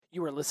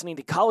You are listening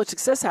to College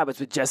Success Habits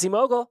with Jesse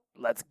Mogul.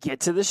 Let's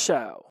get to the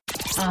show.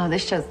 Oh,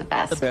 this show's the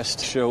best. The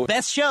best show.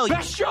 Best show.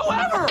 Best show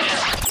ever!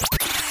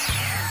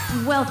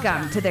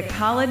 Welcome to the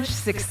College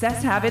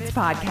Success Habits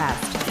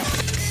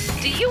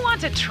Podcast. Do you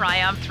want to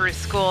triumph through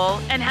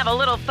school and have a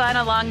little fun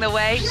along the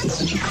way?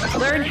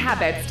 Learn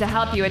habits to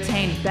help you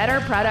attain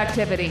better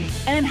productivity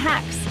And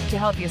hacks to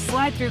help you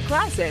slide through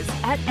classes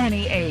at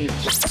any age.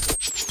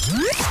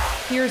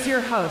 Here's your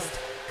host,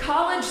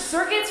 college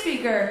circuit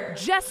speaker,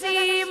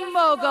 Jesse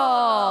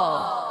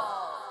Mogul.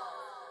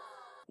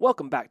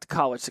 Welcome back to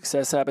College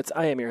Success Habits.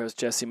 I am your host,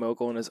 Jesse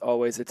Mogul, and as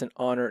always, it's an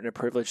honor and a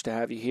privilege to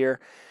have you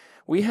here.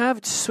 We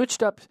have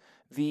switched up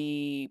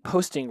the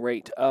posting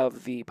rate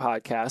of the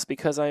podcast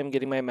because I am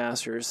getting my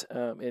master's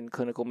in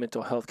clinical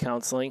mental health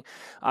counseling.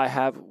 I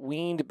have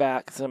weaned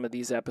back some of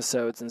these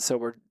episodes, and so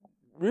we're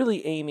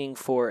really aiming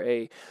for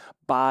a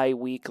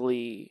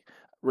bi-weekly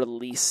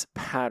release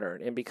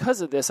pattern. And because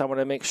of this, I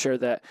want to make sure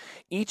that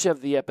each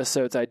of the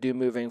episodes I do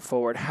moving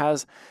forward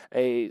has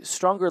a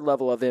stronger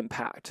level of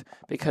impact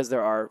because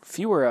there are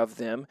fewer of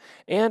them.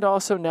 And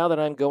also now that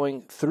I'm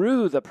going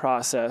through the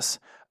process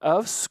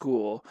of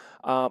school,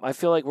 I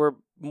feel like we're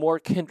more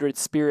kindred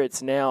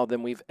spirits now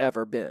than we've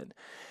ever been.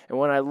 And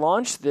when I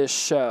launched this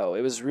show,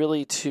 it was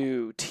really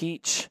to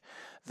teach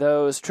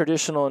those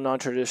traditional and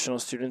non-traditional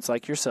students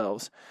like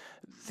yourselves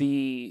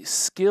the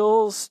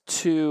skills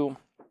to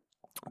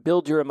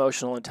build your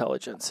emotional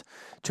intelligence,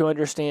 to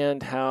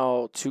understand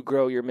how to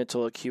grow your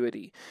mental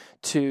acuity,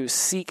 to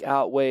seek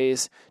out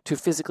ways to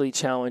physically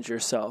challenge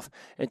yourself,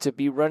 and to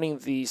be running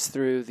these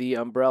through the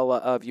umbrella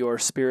of your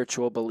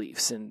spiritual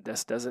beliefs. And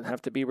this doesn't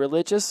have to be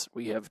religious.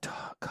 We have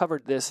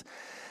covered this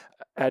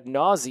ad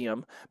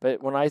nauseum,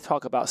 but when I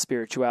talk about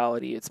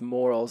spirituality, it's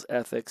morals,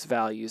 ethics,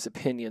 values,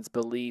 opinions,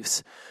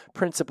 beliefs,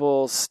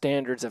 principles,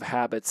 standards of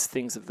habits,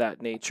 things of that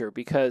nature,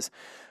 because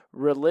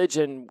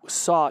religion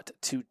sought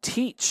to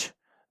teach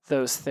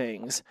those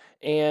things,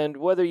 and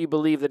whether you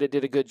believe that it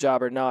did a good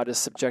job or not is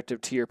subjective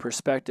to your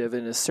perspective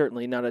and is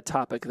certainly not a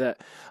topic that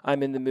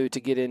I'm in the mood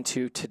to get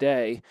into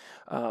today.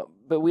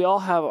 But we all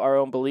have our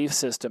own belief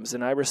systems,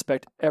 and I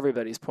respect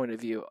everybody's point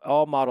of view,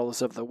 all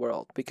models of the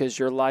world, because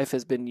your life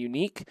has been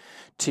unique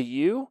to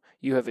you.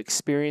 You have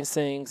experienced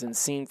things and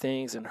seen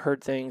things and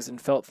heard things and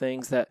felt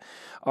things that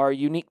are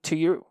unique to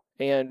you.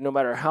 And no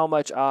matter how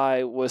much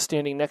I was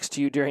standing next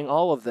to you during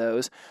all of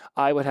those,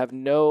 I would have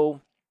no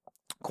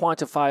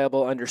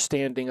quantifiable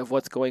understanding of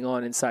what's going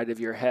on inside of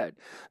your head.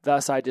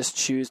 Thus, I just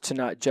choose to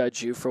not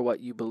judge you for what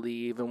you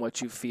believe and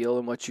what you feel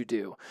and what you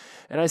do.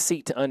 And I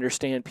seek to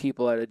understand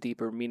people at a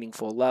deeper,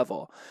 meaningful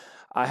level.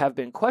 I have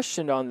been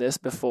questioned on this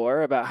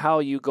before about how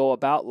you go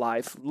about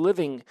life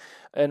living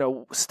in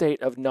a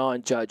state of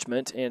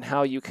non-judgment and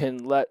how you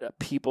can let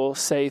people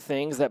say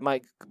things that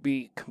might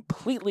be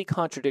completely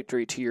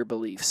contradictory to your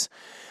beliefs.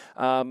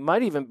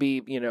 Might even be,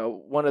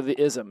 one of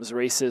the isms,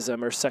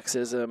 racism or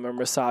sexism or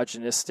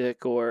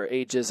misogynistic or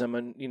ageism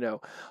and,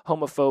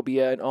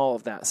 homophobia and all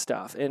of that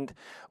stuff. And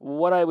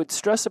what I would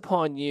stress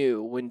upon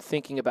you when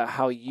thinking about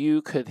how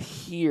you could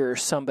hear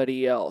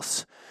somebody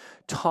else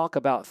talk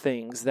about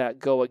things that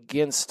go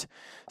against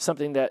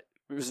something that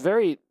is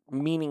very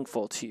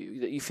meaningful to you,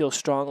 that you feel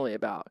strongly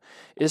about,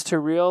 is to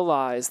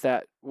realize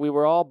that we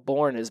were all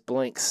born as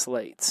blank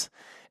slates.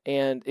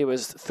 And it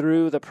was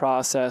through the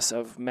process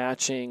of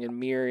matching and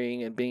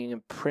mirroring and being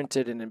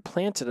imprinted and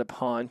implanted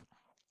upon,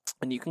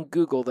 and you can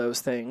Google those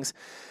things,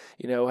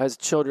 as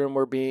children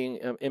we're being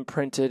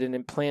imprinted and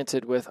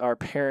implanted with our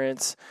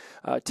parents,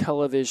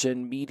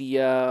 television,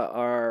 media,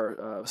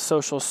 our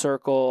social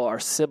circle, our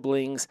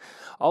siblings.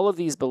 All of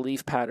these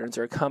belief patterns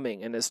are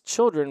coming. And as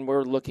children,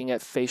 we're looking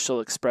at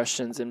facial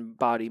expressions and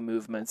body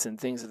movements and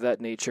things of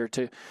that nature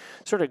to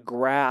sort of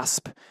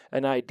grasp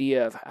an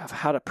idea of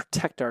how to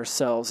protect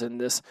ourselves in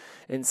this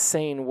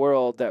insane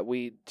world that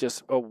we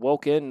just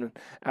awoke in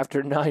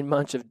after 9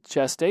 months of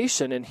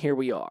gestation, and here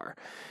we are.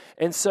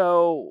 And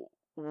so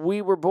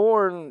we were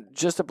born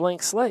just a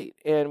blank slate,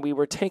 and we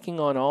were taking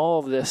on all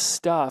of this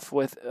stuff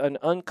with an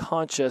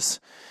unconscious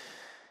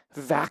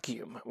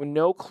vacuum, with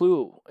no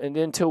clue. And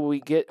until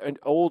we get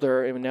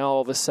older, and now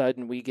all of a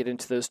sudden we get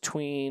into those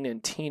tween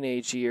and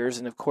teenage years,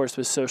 and of course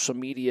with social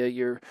media,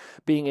 you're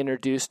being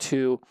introduced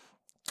to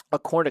a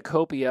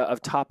cornucopia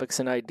of topics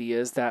and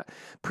ideas that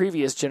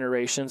previous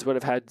generations would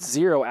have had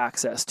zero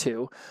access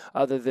to,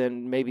 other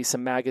than maybe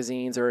some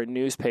magazines or a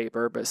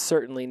newspaper, but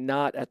certainly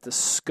not at the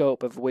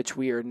scope of which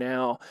we are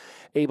now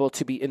able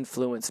to be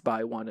influenced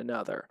by one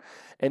another.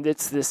 And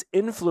it's this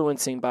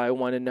influencing by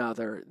one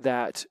another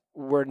that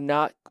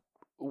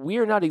we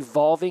are not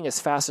evolving as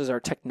fast as our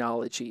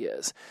technology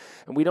is.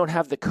 And we don't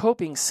have the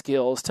coping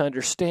skills to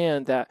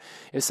understand that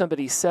if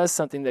somebody says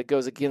something that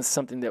goes against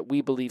something that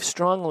we believe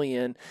strongly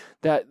in,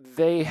 that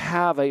they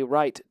have a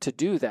right to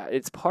do that.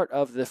 It's part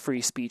of the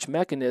free speech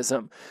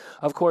mechanism.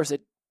 Of course,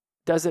 it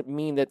doesn't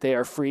mean that they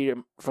are free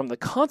from the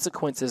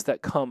consequences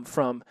that come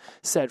from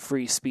said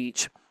free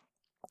speech.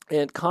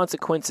 And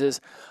consequences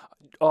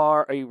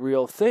are a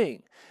real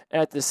thing.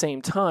 At the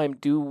same time,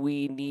 do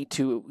we need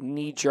to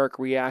knee-jerk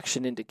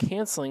reaction into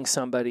canceling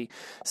somebody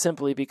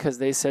simply because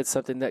they said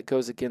something that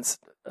goes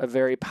against a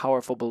very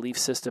powerful belief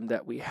system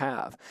that we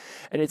have?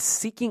 And it's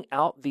seeking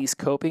out these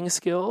coping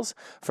skills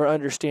for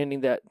understanding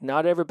that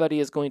not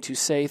everybody is going to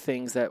say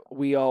things that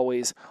we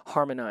always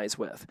harmonize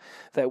with,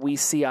 that we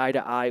see eye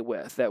to eye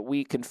with, that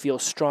we can feel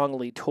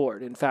strongly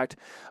toward. In fact,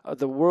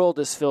 the world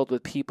is filled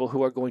with people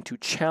who are going to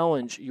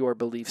challenge your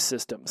belief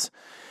systems.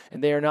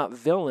 And they are not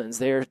villains.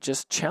 They are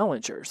just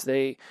challengers.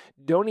 They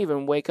don't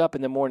even wake up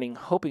in the morning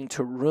hoping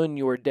to ruin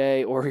your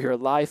day or your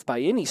life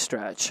by any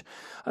stretch.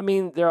 I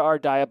mean, there are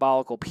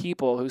diabolical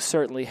people who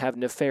certainly have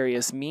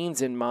nefarious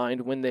means in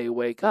mind when they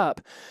wake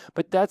up,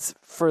 but that's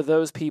for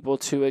those people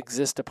to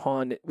exist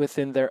upon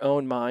within their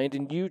own mind,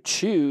 and you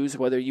choose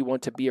whether you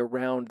want to be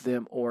around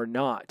them or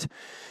not.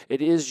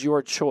 It is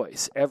your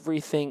choice.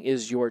 Everything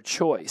is your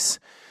choice.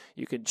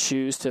 You can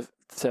choose to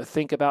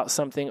think about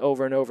something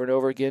over and over and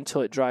over again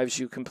till it drives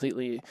you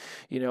completely,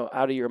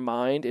 out of your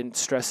mind and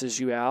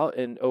stresses you out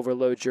and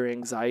overloads your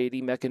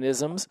anxiety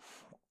mechanisms.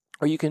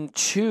 Or you can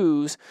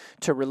choose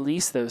to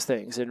release those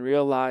things and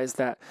realize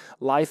that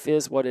life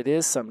is what it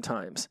is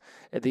sometimes.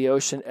 The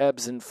ocean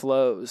ebbs and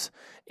flows,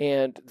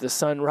 and the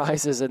sun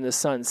rises and the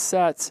sun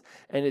sets,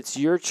 and it's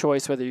your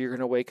choice whether you're going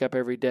to wake up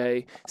every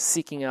day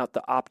seeking out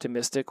the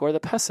optimistic or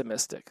the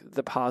pessimistic,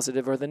 the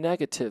positive or the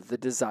negative, the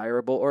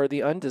desirable or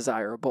the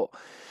undesirable.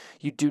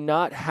 You do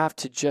not have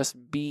to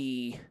just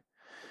be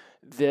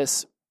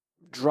this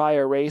dry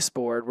erase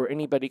board where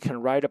anybody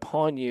can write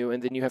upon you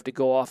and then you have to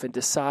go off and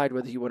decide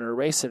whether you want to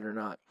erase it or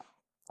not.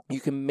 You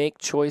can make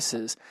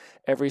choices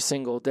every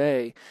single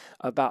day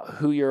about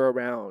who you're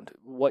around,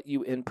 what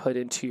you input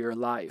into your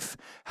life,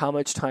 how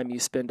much time you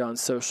spend on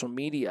social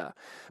media,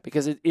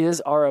 because it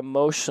is our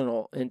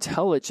emotional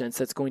intelligence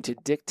that's going to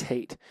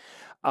dictate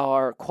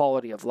our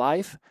quality of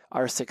life,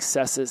 our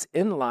successes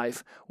in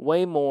life,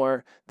 way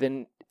more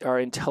than our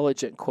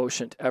intelligent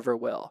quotient ever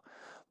will.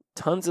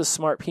 Tons of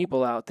smart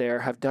people out there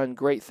have done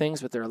great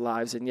things with their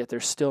lives, and yet they're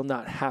still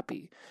not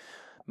happy.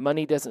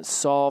 Money doesn't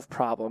solve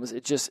problems.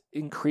 It just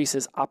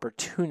increases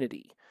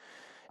opportunity.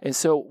 And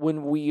so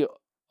when we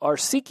are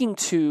seeking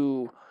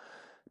to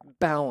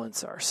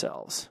balance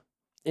ourselves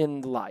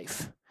in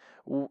life,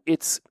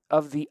 it's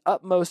of the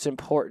utmost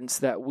importance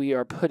that we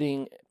are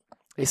putting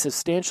a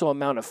substantial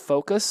amount of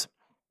focus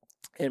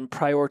and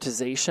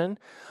prioritization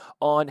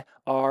on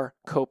our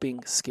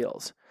coping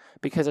skills,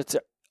 because it's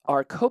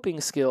our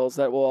coping skills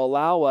that will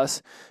allow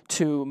us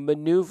to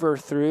maneuver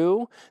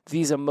through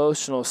these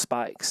emotional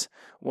spikes.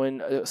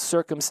 When a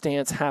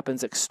circumstance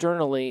happens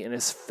externally and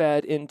is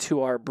fed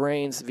into our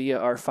brains via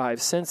our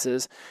five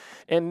senses,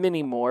 and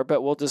many more,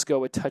 but we'll just go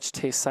with touch,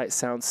 taste, sight,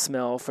 sound,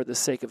 smell for the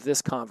sake of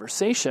this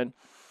conversation.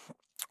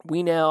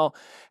 We now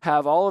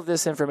have all of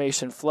this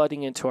information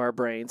flooding into our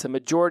brains. A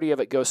majority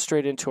of it goes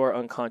straight into our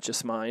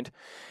unconscious mind.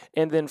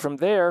 And then from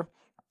there,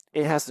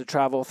 it has to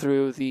travel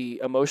through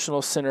the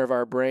emotional center of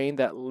our brain,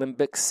 that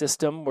limbic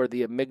system where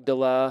the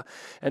amygdala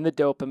and the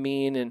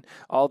dopamine and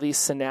all these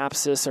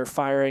synapses are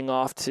firing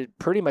off to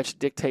pretty much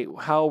dictate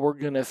how we're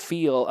going to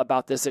feel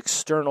about this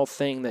external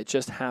thing that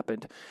just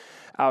happened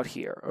out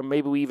here. Or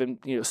maybe we even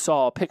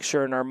saw a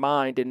picture in our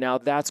mind, and now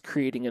that's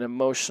creating an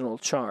emotional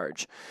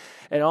charge.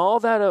 And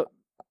all that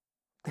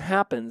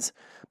happens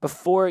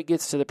before it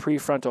gets to the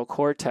prefrontal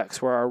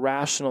cortex, where our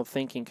rational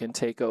thinking can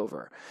take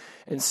over.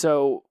 And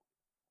so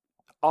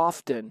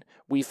often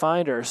we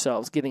find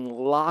ourselves getting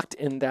locked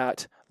in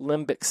that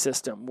limbic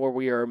system where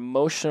we are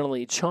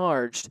emotionally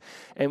charged,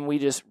 and we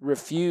just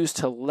refuse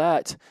to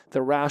let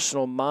the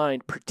rational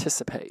mind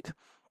participate.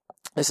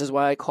 This is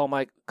why I call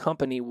my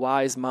company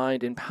Wise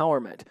Mind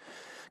Empowerment,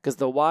 because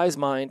the wise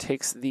mind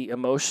takes the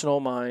emotional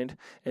mind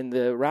and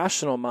the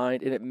rational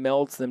mind and it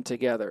melds them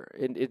together.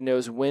 It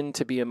knows when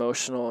to be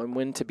emotional and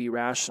when to be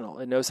rational.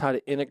 It knows how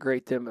to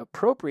integrate them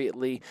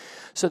appropriately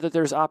so that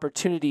there's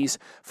opportunities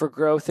for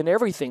growth in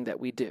everything that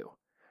we do.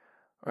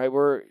 Right?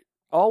 We're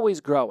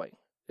always growing.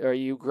 Are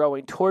you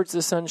growing towards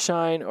the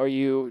sunshine, or are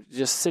you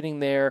just sitting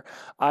there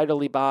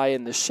idly by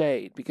in the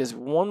shade? Because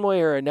one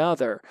way or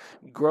another,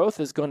 growth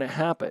is going to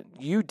happen.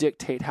 You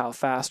dictate how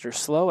fast or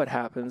slow it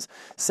happens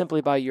simply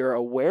by your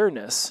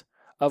awareness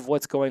of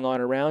what's going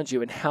on around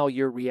you and how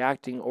you're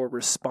reacting or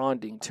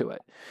responding to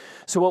it.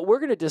 So what we're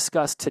going to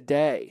discuss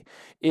today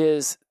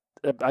is,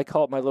 I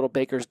call it my little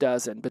baker's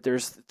dozen, but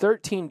there's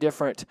 13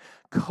 different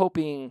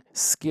coping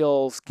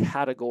skills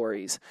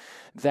categories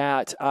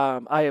that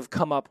I have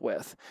come up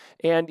with.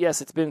 And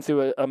yes, it's been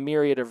through a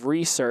myriad of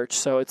research,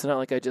 so it's not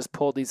like I just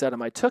pulled these out of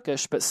my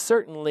tuchus, but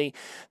certainly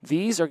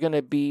these are going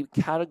to be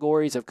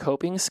categories of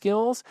coping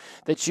skills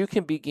that you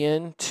can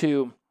begin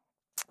to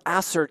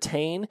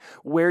ascertain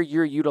where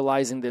you're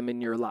utilizing them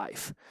in your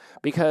life.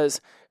 Because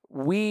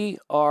We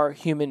are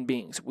human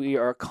beings. We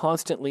are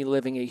constantly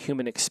living a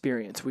human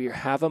experience. We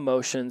have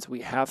emotions,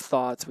 we have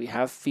thoughts, we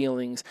have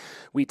feelings.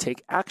 We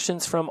take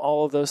actions from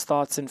all of those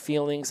thoughts and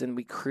feelings, and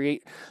we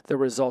create the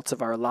results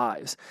of our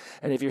lives.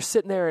 And if you're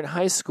sitting there in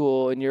high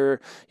school and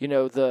you're,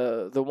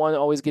 the one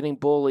always getting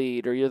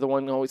bullied, or you're the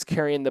one always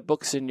carrying the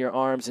books in your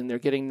arms and they're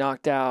getting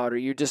knocked out, or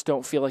you just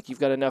don't feel like you've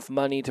got enough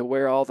money to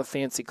wear all the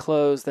fancy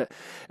clothes that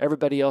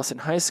everybody else in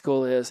high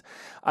school is,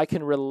 I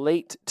can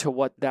relate to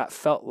what that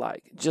felt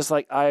like. Just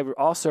like I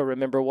also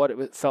remember what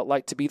it felt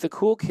like to be the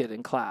cool kid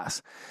in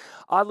class.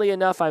 Oddly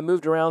enough, I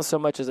moved around so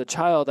much as a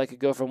child, I could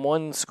go from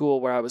one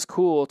school where I was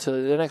cool to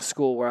the next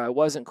school where I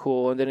wasn't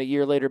cool, and then a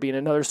year later be in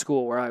another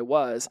school where I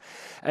was.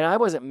 And I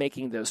wasn't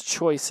making those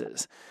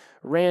choices.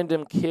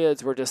 Random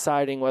kids were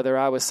deciding whether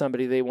I was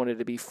somebody they wanted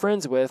to be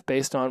friends with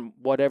based on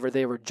whatever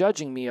they were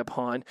judging me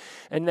upon.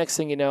 And next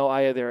thing you know,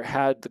 I either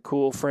had the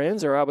cool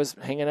friends or I was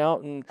hanging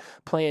out and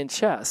playing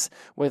chess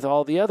with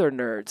all the other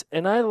nerds.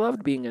 And I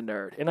loved being a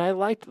nerd, and I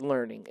liked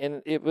learning.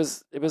 And it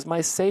was my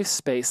safe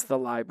space, the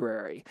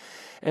library.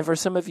 And for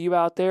some of you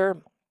out there,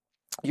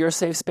 your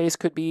safe space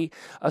could be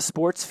a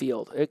sports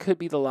field. It could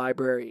be the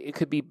library. It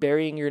could be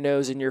burying your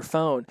nose in your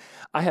phone.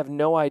 I have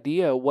no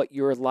idea what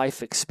your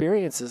life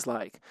experience is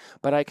like,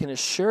 but I can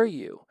assure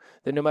you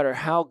that no matter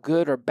how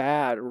good or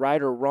bad,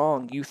 right or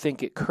wrong you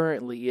think it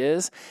currently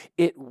is,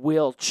 it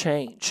will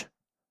change.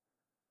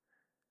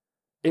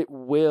 It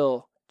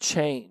will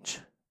change.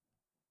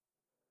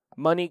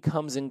 Money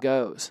comes and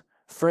goes.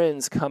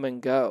 Friends come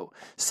and go.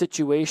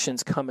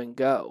 Situations come and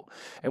go.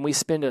 And we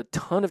spend a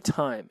ton of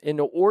time, an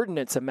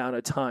inordinate amount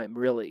of time,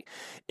 really,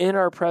 in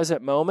our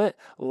present moment,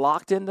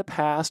 locked in the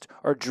past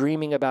or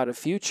dreaming about a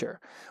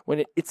future,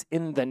 when it's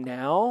in the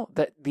now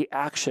that the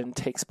action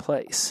takes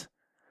place.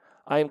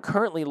 I am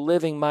currently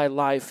living my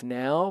life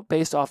now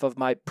based off of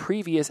my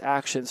previous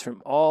actions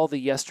from all the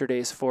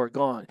yesterdays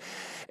foregone.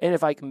 And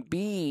if I can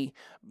be,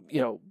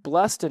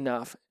 blessed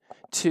enough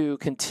to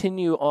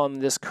continue on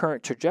this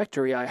current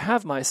trajectory I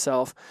have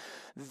myself,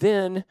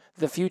 then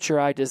the future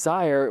I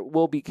desire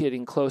will be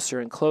getting closer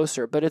and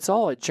closer. But it's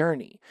all a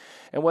journey.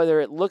 And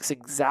whether it looks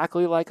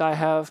exactly like I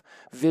have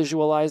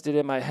visualized it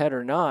in my head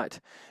or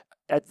not,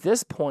 at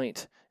this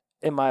point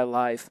in my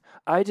life,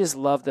 I just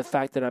love the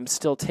fact that I'm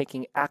still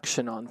taking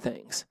action on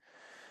things.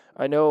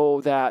 I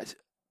know that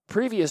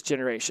previous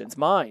generations,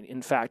 mine,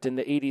 in fact, in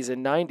the 80s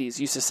and 90s,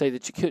 used to say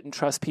that you couldn't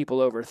trust people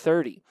over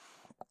 30.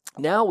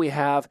 Now we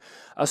have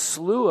a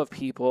slew of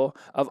people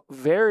of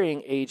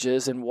varying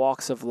ages and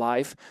walks of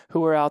life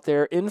who are out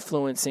there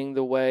influencing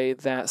the way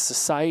that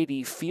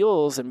society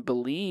feels and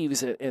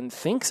believes and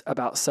thinks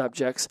about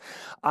subjects.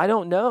 I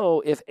don't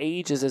know if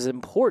age is as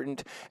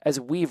important as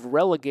we've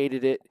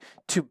relegated it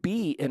to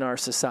be in our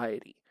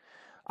society.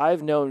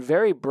 I've known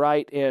very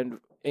bright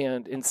and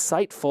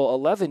insightful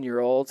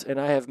 11-year-olds, and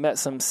I have met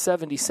some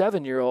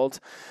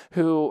 77-year-olds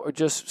who are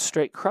just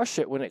straight crush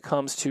it when it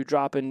comes to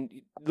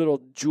dropping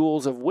little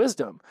jewels of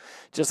wisdom.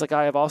 Just like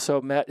I have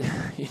also met,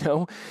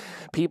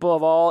 people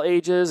of all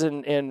ages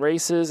and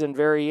races and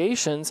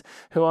variations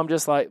who I'm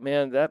just like,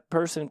 man, that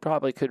person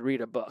probably could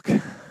read a book.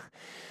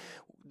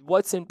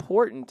 What's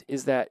important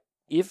is that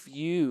if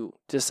you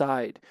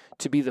decide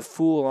to be the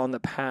fool on the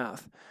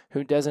path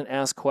who doesn't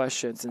ask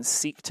questions and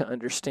seek to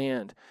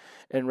understand,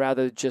 and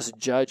rather just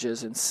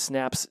judges and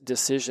snaps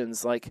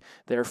decisions like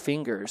their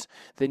fingers,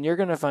 then you're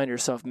going to find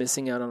yourself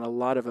missing out on a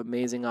lot of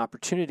amazing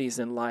opportunities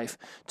in life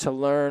to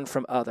learn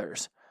from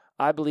others.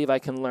 I believe I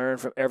can learn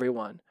from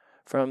everyone,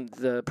 from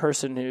the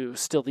person who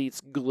still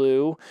eats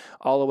glue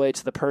all the way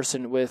to the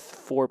person with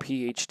 4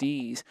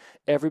 PhDs.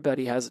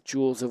 Everybody has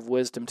jewels of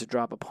wisdom to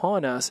drop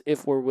upon us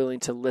if we're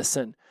willing to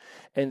listen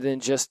and then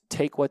just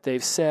take what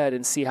they've said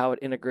and see how it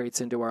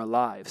integrates into our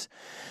lives.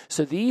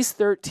 So these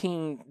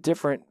 13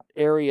 different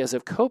areas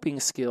of coping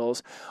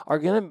skills are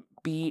going to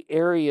be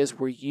areas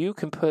where you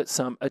can put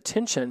some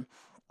attention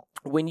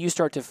when you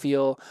start to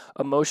feel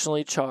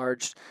emotionally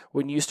charged,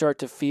 when you start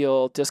to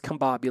feel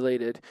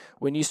discombobulated,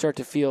 when you start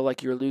to feel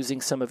like you're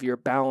losing some of your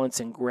balance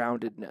and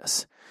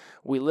groundedness.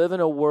 We live in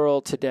a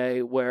world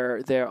today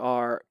where there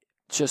are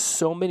just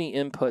so many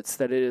inputs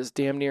that it is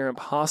damn near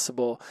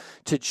impossible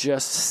to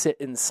just sit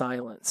in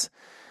silence.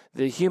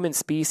 The human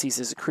species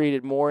has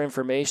created more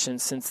information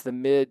since the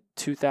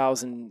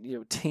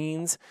mid-2000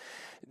 teens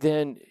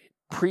than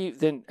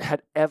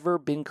had ever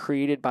been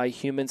created by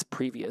humans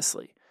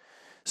previously.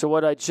 So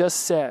what I just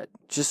said,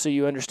 just so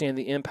you understand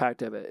the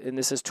impact of it, and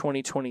this is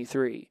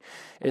 2023,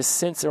 is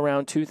since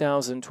around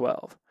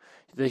 2012,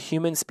 the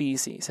human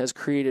species has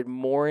created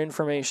more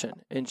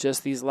information in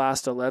just these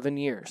last 11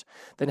 years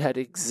than had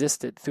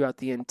existed throughout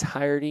the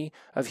entirety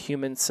of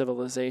human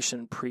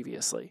civilization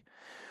previously.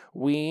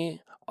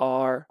 We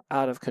are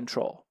out of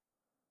control.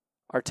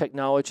 Our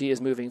technology is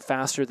moving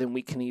faster than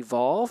we can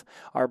evolve.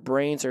 Our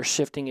brains are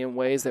shifting in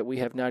ways that we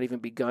have not even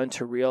begun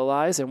to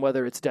realize. And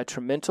whether it's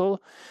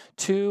detrimental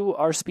to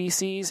our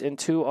species and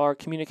to our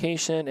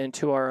communication and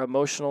to our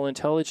emotional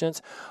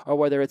intelligence, or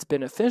whether it's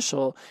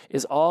beneficial,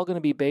 is all going to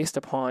be based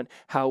upon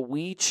how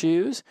we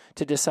choose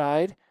to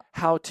decide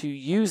how to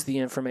use the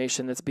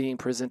information that's being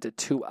presented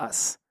to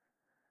us.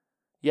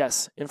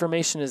 Yes,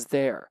 information is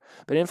there,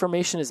 but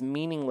information is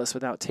meaningless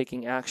without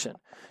taking action.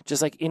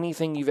 Just like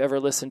anything you've ever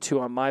listened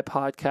to on my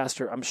podcast,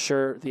 or I'm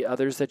sure the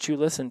others that you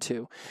listen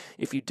to,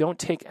 if you don't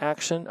take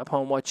action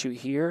upon what you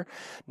hear,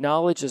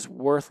 knowledge is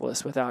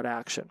worthless without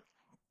action.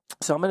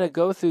 So I'm going to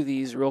go through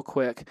these real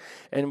quick,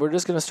 and we're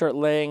just going to start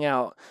laying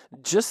out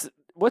just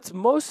what's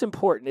most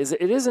important. Is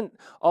it isn't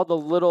all the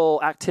little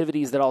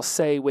activities that I'll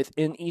say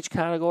within each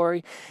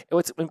category.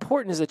 What's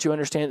important is that you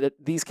understand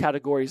that these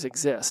categories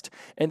exist,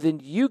 and then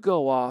you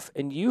go off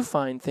and you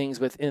find things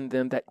within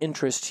them that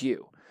interest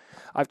you.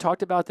 I've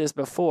talked about this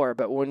before,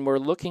 but when we're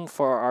looking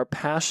for our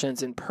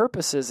passions and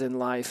purposes in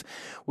life,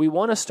 we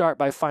want to start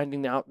by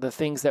finding out the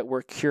things that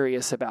we're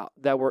curious about,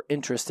 that we're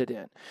interested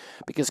in,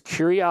 because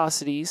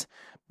curiosities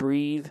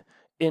breathe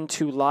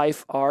into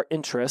life our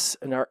interests,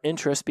 and our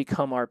interests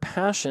become our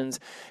passions.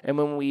 And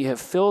when we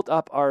have filled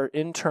up our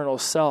internal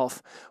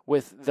self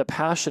with the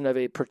passion of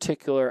a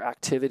particular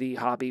activity,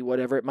 hobby,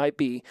 whatever it might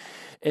be,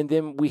 and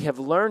then we have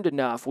learned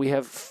enough, we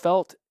have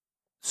felt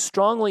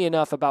strongly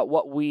enough about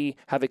what we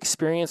have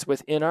experienced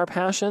within our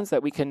passions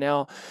that we can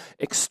now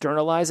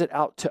externalize it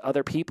out to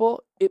other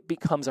people, it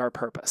becomes our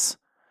purpose.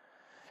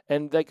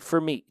 And like for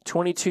me,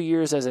 22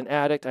 years as an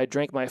addict, I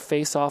drank my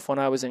face off when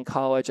I was in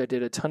college. I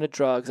did a ton of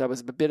drugs. I was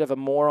a bit of a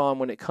moron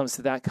when it comes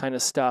to that kind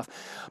of stuff.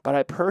 But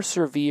I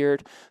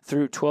persevered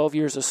through 12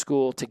 years of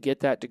school to get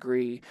that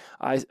degree.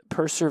 I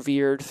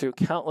persevered through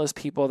countless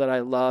people that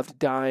I loved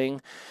dying,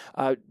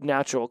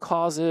 natural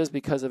causes,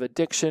 because of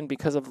addiction,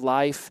 because of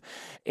life.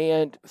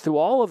 And through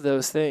all of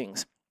those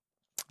things,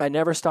 I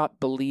never stopped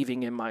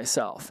believing in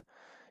myself,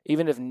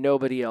 even if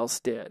nobody else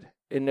did.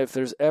 And if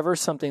there's ever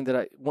something that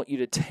I want you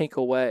to take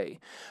away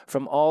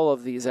from all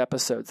of these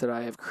episodes that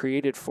I have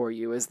created for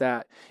you, is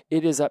that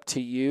it is up to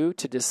you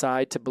to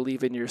decide to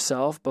believe in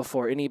yourself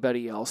before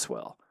anybody else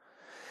will.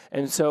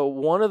 And so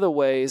one of the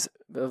ways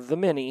of the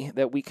many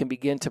that we can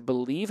begin to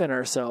believe in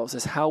ourselves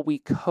is how we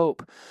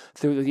cope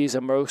through these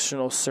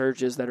emotional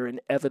surges that are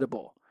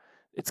inevitable.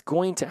 It's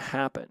going to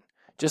happen.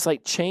 Just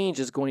like change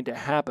is going to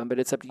happen, but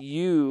it's up to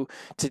you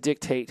to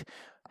dictate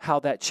how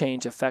that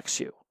change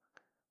affects you.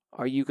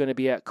 Are you going to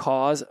be at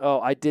cause?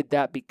 Oh, I did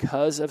that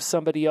because of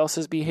somebody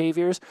else's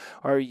behaviors?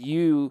 Or are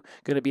you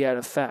going to be at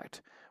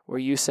effect, where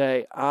you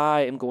say,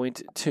 I am going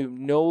to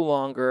no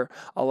longer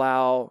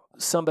allow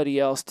somebody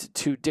else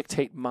to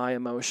dictate my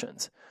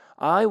emotions?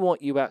 I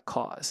want you at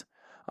cause.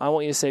 I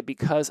want you to say,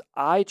 because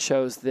I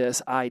chose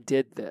this, I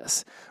did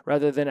this,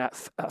 rather than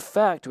at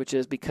effect, which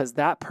is because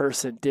that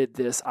person did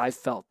this, I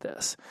felt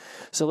this.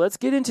 So let's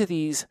get into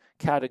these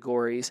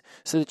categories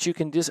so that you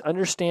can just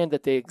understand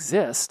that they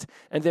exist,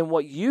 and then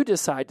what you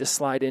decide to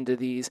slide into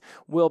these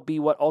will be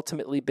what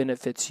ultimately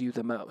benefits you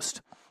the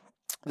most.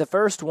 The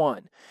first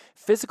one,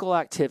 physical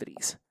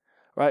activities,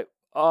 right?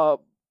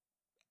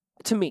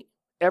 To me,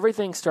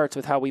 everything starts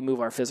with how we move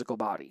our physical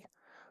body.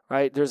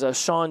 Right? There's a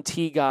Shaun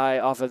T guy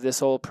off of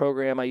this old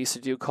program I used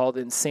to do called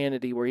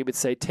Insanity, where he would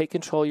say, take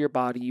control of your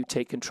body, you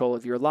take control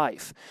of your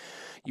life.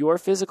 Your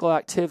physical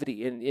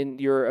activity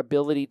and your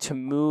ability to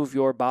move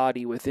your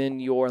body within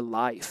your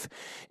life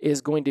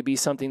is going to be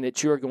something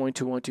that you're going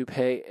to want to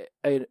pay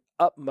an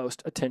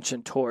utmost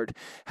attention toward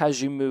as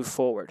you move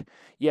forward.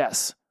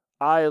 Yes,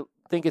 I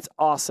think it's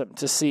awesome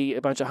to see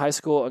a bunch of high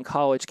school and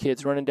college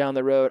kids running down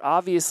the road,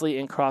 obviously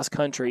in cross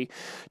country,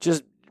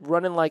 just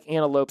running like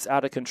antelopes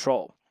out of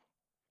control.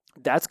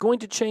 That's going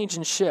to change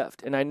and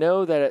shift. And I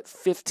know that at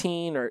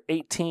 15 or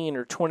 18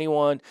 or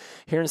 21,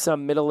 hearing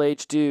some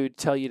middle-aged dude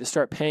tell you to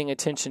start paying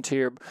attention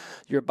to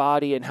your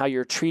body and how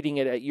you're treating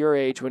it at your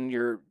age when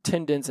your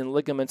tendons and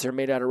ligaments are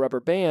made out of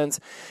rubber bands,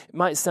 it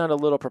might sound a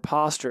little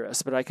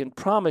preposterous, but I can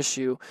promise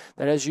you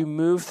that as you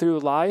move through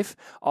life,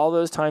 all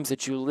those times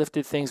that you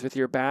lifted things with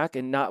your back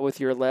and not with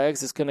your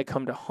legs, it's going to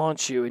come to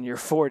haunt you in your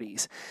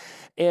 40s.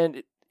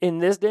 And in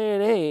this day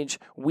and age,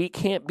 we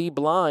can't be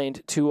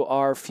blind to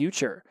our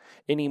future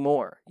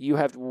anymore. You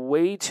have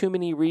way too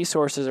many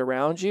resources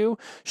around you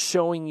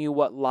showing you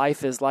what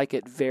life is like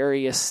at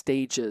various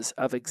stages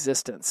of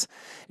existence.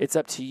 It's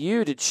up to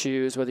you to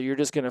choose whether you're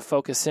just going to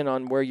focus in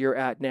on where you're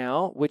at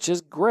now, which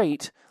is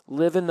great,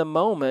 live in the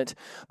moment,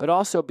 but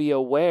also be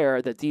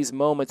aware that these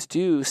moments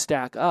do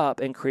stack up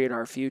and create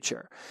our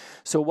future.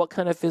 So what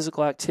kind of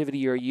physical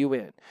activity are you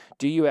in?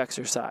 Do you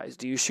exercise?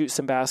 Do you shoot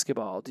some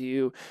basketball? Do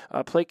you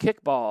play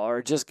kickball,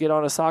 or just get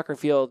on a soccer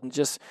field and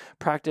just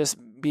practice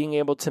being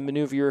able to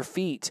maneuver your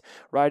feet?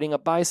 Riding a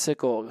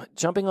bicycle,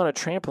 jumping on a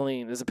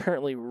trampoline is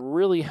apparently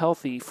really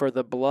healthy for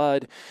the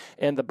blood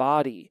and the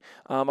body.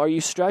 Are you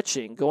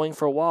stretching, going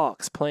for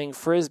walks, playing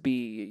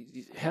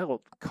frisbee,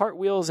 hell,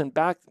 cartwheels and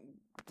back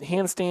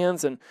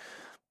handstands, and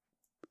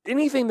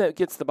anything that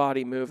gets the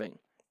body moving?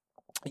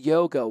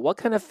 Yoga. What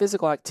kind of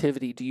physical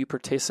activity do you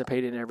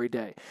participate in every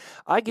day?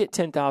 I get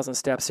 10,000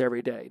 steps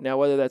every day. Now,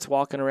 whether that's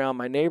walking around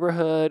my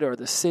neighborhood or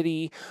the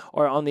city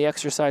or on the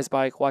exercise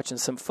bike watching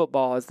some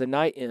football as the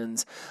night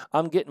ends,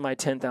 I'm getting my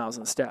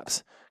 10,000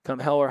 steps. Come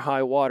hell or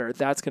high water,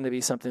 that's going to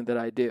be something that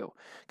I do,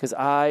 because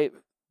I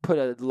put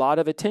a lot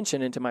of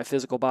attention into my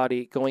physical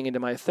body going into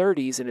my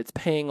 30s, and it's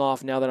paying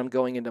off now that I'm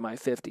going into my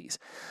 50s.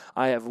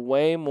 I have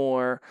way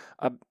more,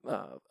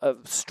 a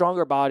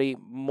stronger body,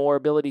 more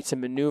ability to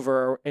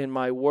maneuver in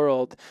my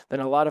world than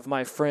a lot of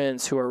my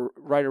friends who are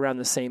right around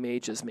the same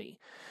age as me.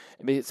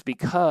 It's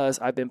because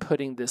I've been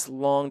putting this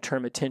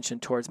long-term attention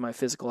towards my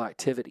physical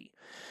activity.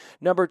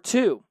 Number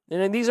 2,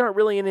 and these aren't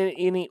really in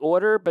any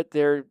order, but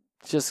they're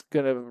just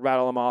going to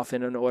rattle them off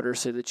in an order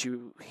so that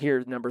you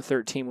hear number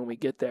 13 when we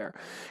get there.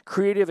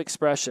 Creative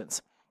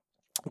expressions.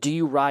 Do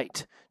you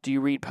write? Do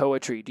you read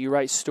poetry? Do you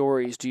write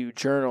stories? Do you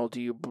journal?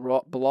 Do you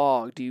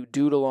blog? Do you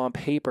doodle on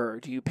paper?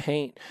 Do you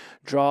paint,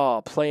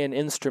 draw, play an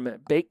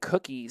instrument, bake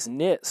cookies,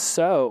 knit,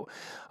 sew,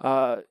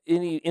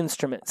 any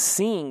instrument,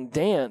 sing,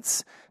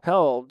 dance?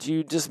 Hell, do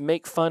you just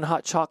make fun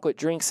hot chocolate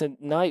drinks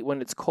at night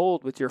when it's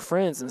cold with your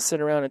friends and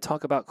sit around and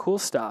talk about cool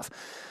stuff?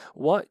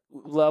 What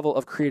level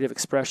of creative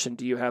expression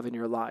do you have in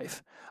your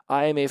life?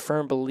 I am a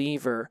firm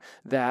believer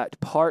that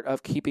part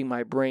of keeping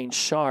my brain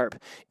sharp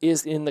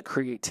is in the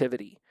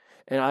creativity.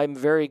 And I'm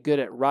very good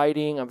at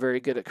writing. I'm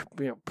very good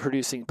at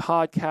producing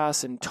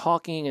podcasts and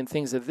talking and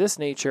things of this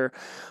nature.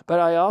 But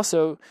I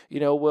also,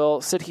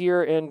 will sit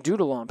here and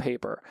doodle on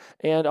paper.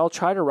 And I'll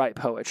try to write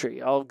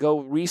poetry. I'll go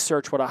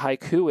research what a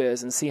haiku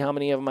is and see how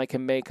many of them I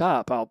can make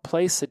up. I'll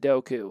play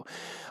Sudoku.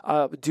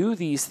 Do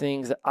these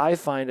things that I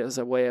find as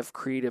a way of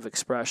creative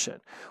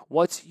expression.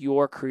 What's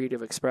your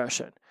creative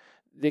expression?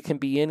 It can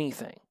be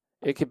anything.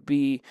 It could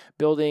be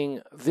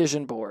building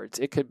vision boards.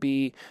 It could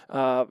be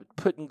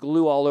putting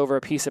glue all over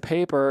a piece of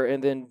paper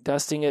and then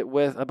dusting it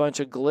with a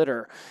bunch of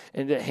glitter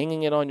and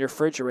hanging it on your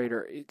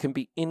refrigerator. It can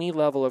be any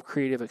level of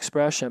creative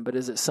expression, but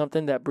is it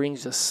something that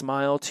brings a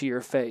smile to your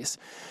face?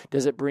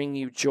 Does it bring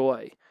you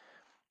joy?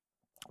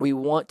 We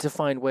want to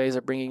find ways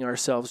of bringing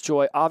ourselves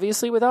joy,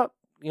 obviously without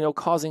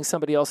causing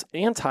somebody else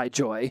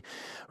anti-joy,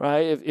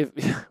 right? If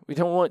we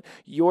don't want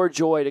your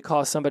joy to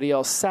cause somebody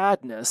else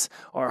sadness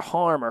or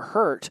harm or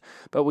hurt,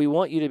 but we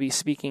want you to be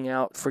speaking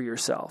out for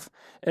yourself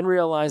and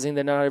realizing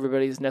that not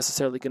everybody is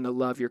necessarily going to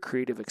love your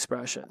creative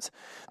expressions.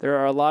 There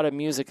are a lot of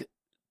music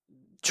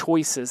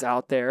choices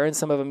out there, and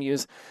some of them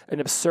use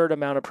an absurd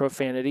amount of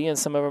profanity, and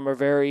some of them are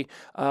very,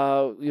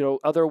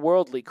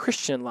 otherworldly,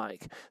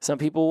 Christian-like. Some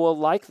people will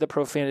like the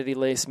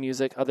profanity-laced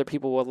music. Other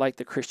people will like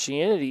the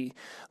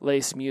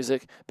Christianity-laced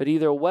music. But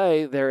either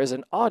way, there is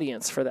an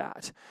audience for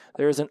that.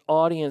 There is an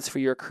audience for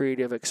your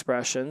creative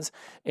expressions,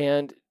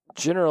 and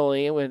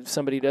generally, when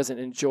somebody doesn't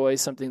enjoy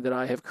something that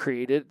I have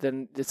created,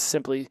 then it's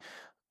simply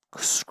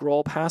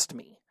scroll past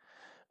me.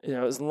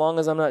 As long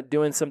as I'm not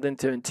doing something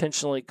to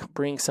intentionally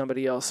bring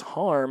somebody else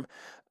harm,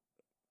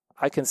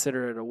 I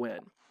consider it a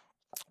win.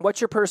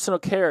 What's your personal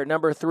care?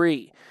 Number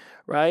 3,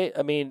 right?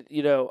 I mean,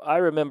 I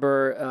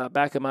remember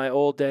back in my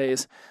old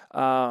days,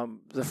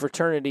 the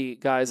fraternity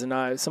guys and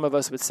I, some of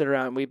us would sit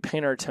around and we'd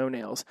paint our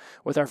toenails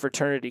with our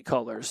fraternity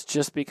colors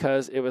just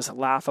because it was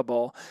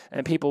laughable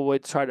and people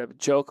would try to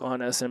joke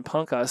on us and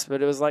punk us,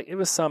 but it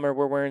was summer,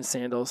 we're wearing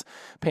sandals,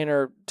 paint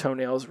our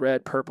toenails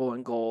red, purple,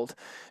 and gold,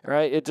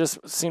 right? It just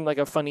seemed like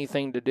a funny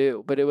thing to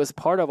do, but it was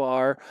part of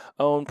our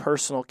own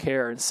personal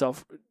care and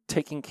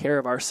taking care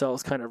of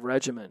ourselves kind of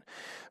regimen,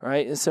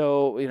 right? And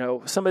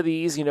so, some of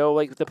these,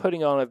 like the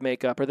putting on of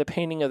makeup or the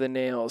painting of the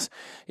nails,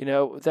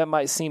 that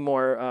might seem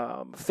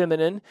more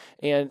feminine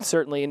and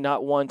certainly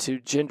not one to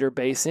gender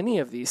base any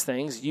of these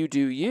things. You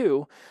do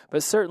you,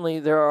 but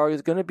certainly there are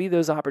going to be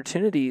those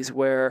opportunities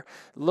where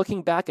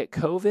looking back at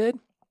COVID,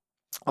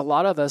 a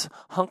lot of us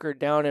hunkered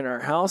down in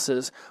our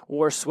houses,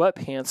 wore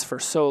sweatpants for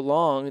so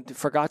long,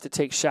 forgot to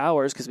take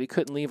showers because we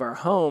couldn't leave our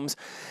homes.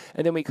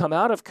 And then we come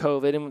out of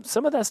COVID, and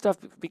some of that stuff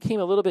became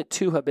a little bit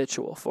too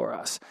habitual for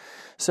us.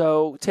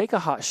 So take a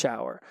hot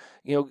shower,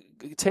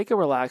 take a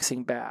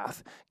relaxing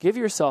bath, give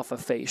yourself a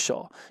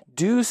facial,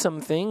 do some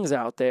things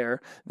out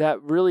there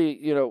that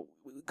really,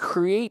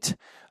 create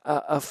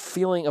a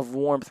feeling of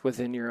warmth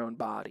within your own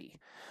body.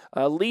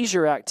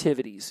 Leisure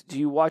activities. Do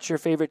you watch your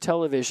favorite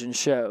television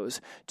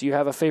shows? Do you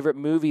have a favorite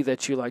movie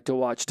that you like to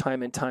watch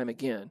time and time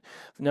again?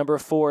 Number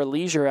 4,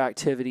 leisure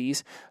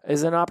activities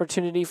is an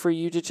opportunity for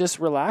you to just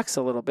relax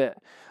a little bit.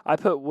 I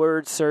put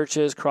word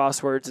searches,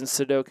 crosswords, and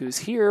Sudokus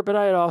here, but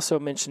I had also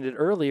mentioned it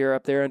earlier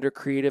up there under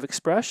creative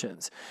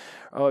expressions.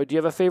 Do you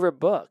have a favorite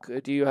book?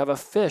 Do you have a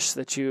fish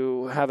that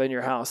you have in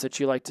your house that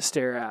you like to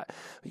stare at?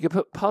 You could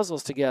put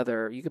puzzles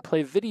together. You could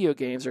play video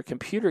games or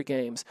computer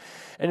games.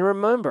 And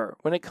remember,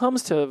 when it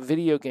comes to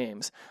video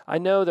games, I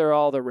know they're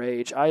all the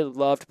rage. I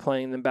loved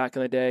playing them back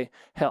in the day.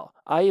 Hell,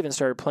 I even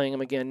started playing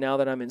them again now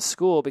that I'm in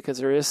school because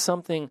there is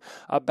something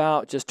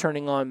about just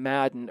turning on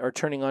Madden or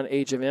turning on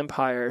Age of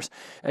Empires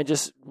and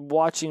just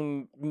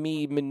watching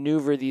me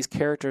maneuver these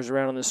characters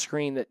around on the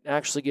screen that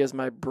actually gives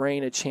my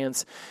brain a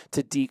chance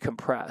to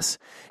decompress.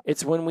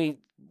 It's when we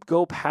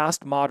go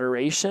past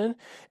moderation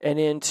and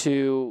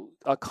into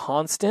a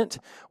constant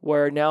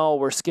where now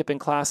we're skipping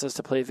classes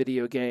to play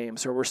video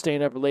games, or we're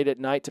staying up late at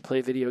night to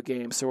play video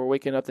games, so we're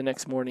waking up the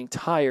next morning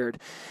tired.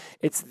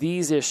 It's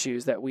these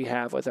issues that we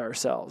have with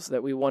ourselves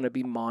that we want to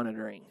be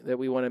monitoring, that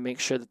we want to make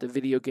sure that the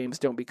video games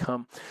don't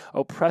become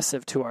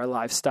oppressive to our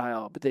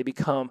lifestyle, but they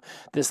become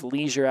this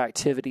leisure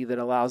activity that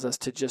allows us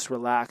to just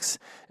relax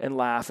and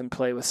laugh and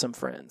play with some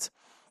friends.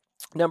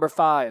 Number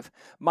 5,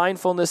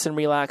 mindfulness and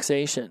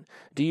relaxation.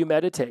 Do you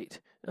meditate?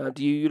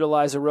 Do you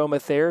utilize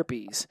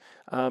aromatherapies?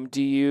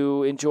 Do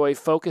you enjoy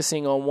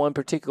focusing on one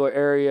particular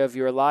area of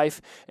your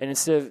life, and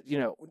instead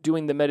of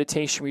doing the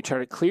meditation where you try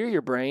to clear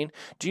your brain,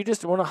 do you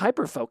just want to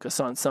hyper-focus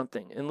on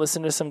something and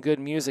listen to some good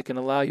music and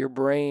allow your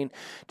brain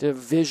to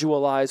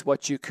visualize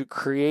what you could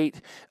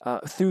create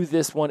through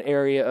this one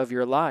area of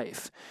your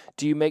life?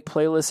 Do you make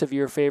playlists of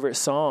your favorite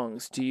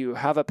songs? Do you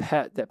have a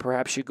pet that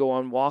perhaps you go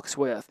on walks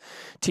with?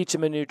 Teach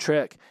them a new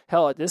trick.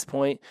 Hell, at this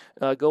point,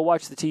 go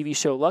watch the TV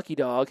show Lucky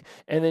Dog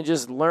and then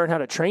just learn how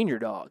to train your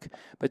dog.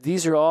 But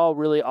these are all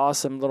really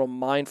awesome little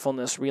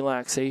mindfulness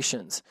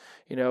relaxations.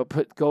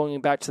 Going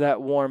back to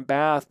that warm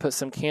bath, put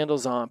some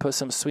candles on, put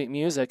some sweet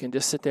music, and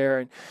just sit there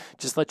and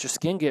just let your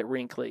skin get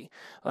wrinkly.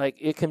 Like,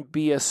 it can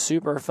be a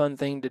super fun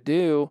thing to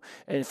do.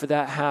 And for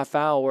that half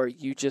hour,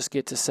 you just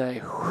get to say,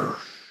 whoosh,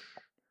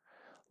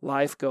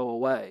 life go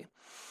away.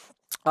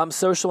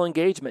 Social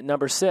engagement,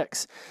 number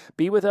 6.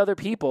 Be with other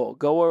people.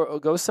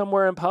 Go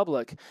somewhere in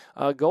public.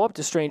 Go up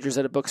to strangers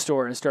at a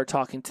bookstore and start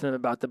talking to them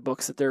about the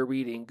books that they're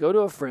reading. Go to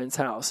a friend's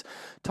house.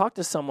 Talk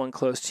to someone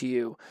close to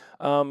you.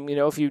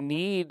 If you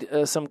need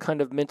some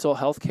kind of mental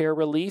health care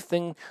relief,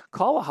 then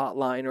call a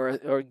hotline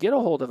or get a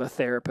hold of a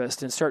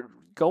therapist and start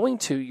going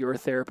to your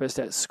therapist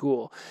at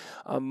school.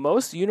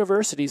 Most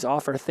universities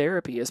offer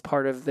therapy as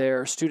part of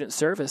their student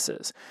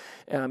services.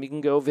 You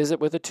can go visit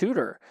with a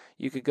tutor.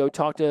 You could go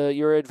talk to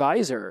your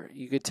advisor.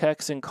 You could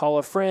text and call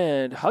a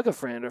friend, hug a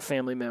friend or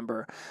family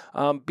member.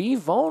 Be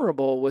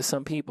vulnerable with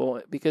some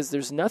people, because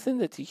there's nothing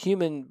that the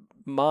human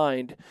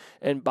mind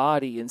and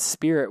body and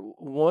spirit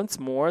wants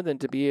more than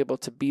to be able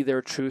to be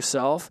their true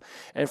self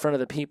in front of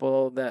the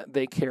people that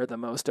they care the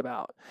most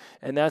about.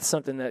 And that's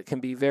something that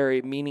can be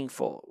very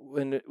meaningful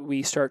when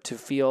we start to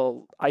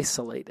feel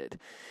isolated.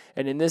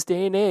 And in this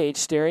day and age,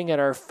 staring at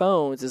our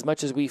phones, as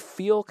much as we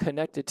feel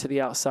connected to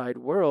the outside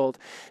world,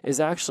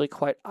 is actually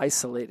quite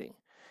isolating.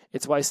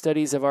 It's why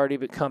studies have already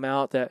come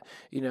out that,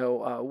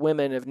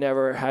 women have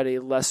never had a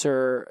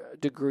lesser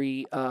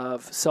degree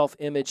of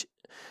self-image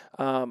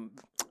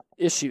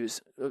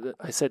issues.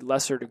 I said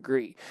lesser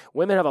degree.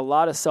 Women have a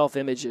lot of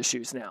self-image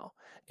issues now.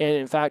 And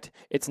in fact,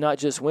 it's not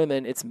just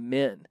women, it's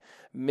men.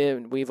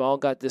 Men, we've all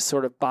got this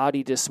sort of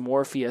body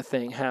dysmorphia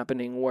thing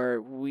happening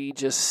where we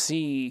just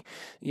see,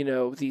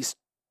 these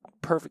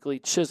perfectly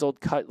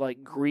chiseled, cut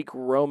like Greek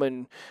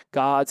Roman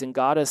gods and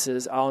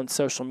goddesses on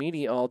social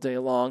media all day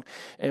long.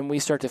 And we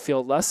start to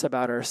feel less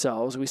about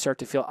ourselves. We start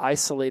to feel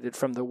isolated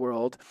from the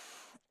world.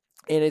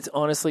 And it's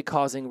honestly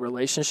causing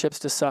relationships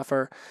to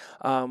suffer.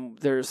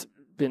 There's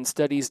been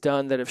studies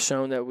done that have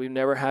shown that we've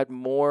never had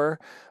more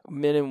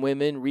men and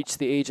women reach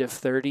the age of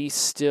 30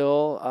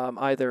 still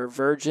either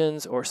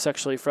virgins or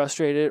sexually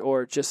frustrated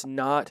or just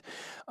not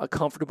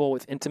comfortable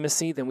with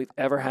intimacy than we've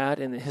ever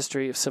had in the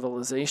history of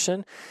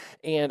civilization.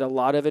 And a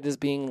lot of it is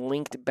being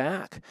linked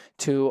back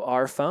to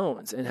our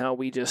phones and how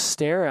we just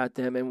stare at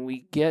them and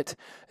we get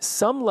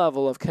some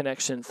level of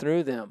connection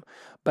through them.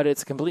 But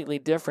it's completely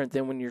different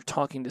than when you're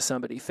talking to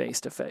somebody face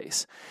to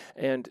face.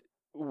 And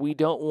we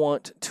don't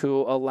want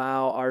to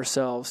allow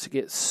ourselves to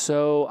get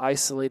so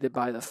isolated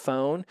by the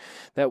phone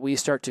that we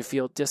start to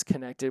feel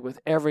disconnected with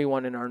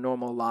everyone in our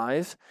normal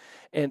lives,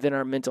 and then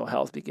our mental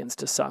health begins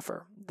to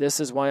suffer.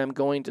 This is why I'm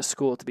going to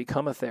school to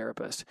become a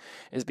therapist,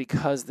 is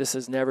because this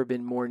has never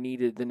been more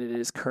needed than it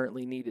is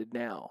currently needed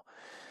now.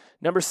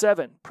 Number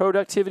 7,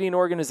 productivity and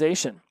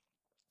organization.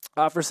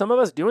 For some of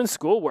us, doing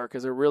schoolwork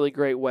is a really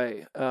great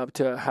way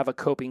to have a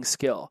coping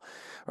skill,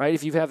 right?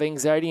 If you have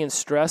anxiety and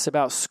stress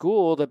about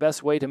school, the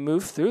best way to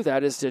move through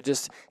that is to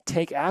just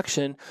take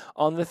action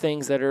on the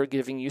things that are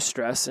giving you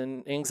stress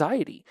and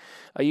anxiety.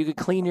 You could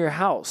clean your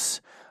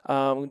house.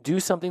 Do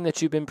something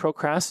that you've been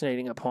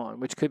procrastinating upon,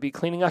 which could be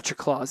cleaning out your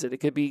closet. It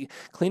could be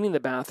cleaning the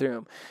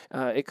bathroom.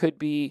 It could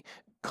be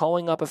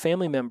calling up a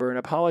family member and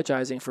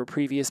apologizing for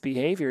previous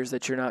behaviors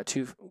that you're not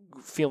too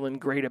feeling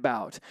great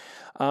about.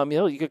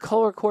 You could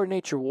color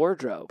coordinate your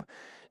wardrobe.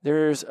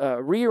 There's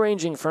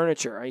rearranging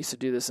furniture. I used to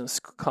do this in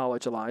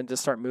college a lot. I'd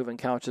just start moving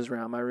couches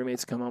around. My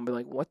roommates come home and be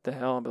like, what the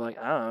hell? I'd be like,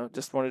 I don't know,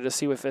 just wanted to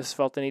see if this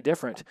felt any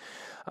different.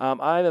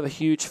 I'm a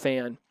huge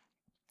fan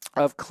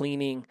of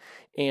cleaning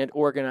and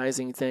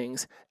organizing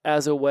things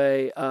as a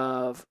way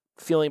of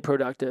feeling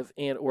productive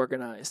and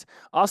organized.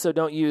 Also,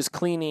 don't use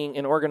cleaning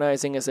and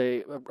organizing as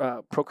a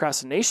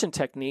procrastination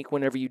technique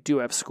whenever you do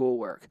have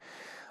schoolwork.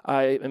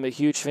 I am a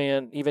huge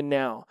fan, even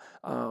now.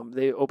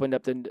 They opened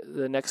up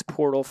the next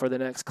portal for the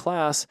next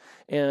class,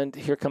 and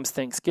here comes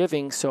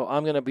Thanksgiving. So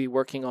I'm going to be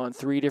working on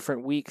 3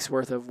 different weeks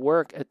worth of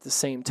work at the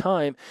same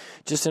time,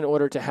 just in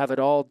order to have it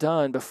all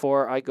done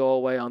before I go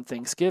away on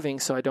Thanksgiving,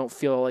 so I don't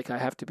feel like I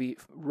have to be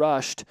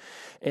rushed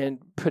and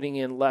putting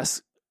in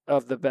less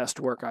of the best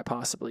work I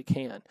possibly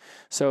can.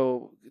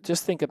 So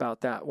just think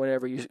about that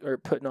whenever you are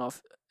putting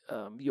off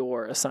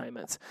your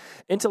assignments.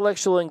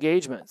 Intellectual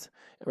engagement,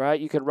 right?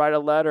 You could write a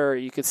letter,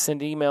 you could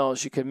send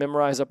emails, you could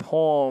memorize a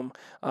poem,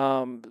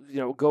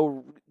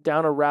 go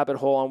down a rabbit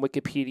hole on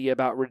Wikipedia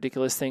about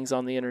ridiculous things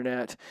on the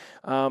internet,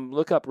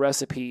 look up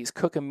recipes,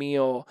 cook a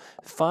meal,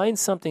 find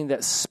something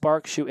that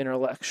sparks you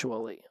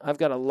intellectually. I've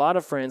got a lot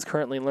of friends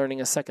currently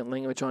learning a second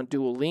language on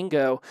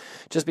Duolingo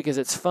just because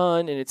it's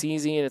fun and it's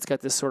easy and it's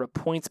got this sort of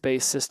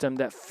points-based system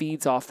that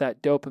feeds off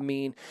that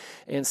dopamine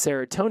and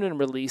serotonin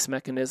release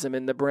mechanism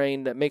in the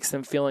brain that makes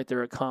them feel like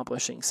they're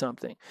accomplishing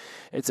something.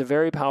 It's a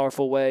very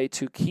powerful way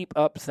to keep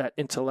up that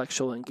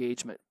intellectual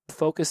engagement,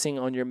 focusing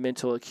on your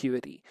mental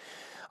acuity.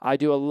 I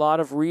do a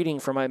lot of reading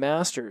for my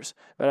master's,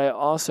 but I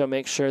also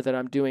make sure that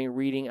I'm doing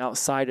reading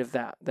outside of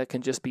that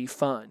can just be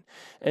fun.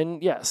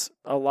 And yes,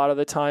 a lot of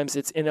the times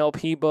it's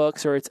NLP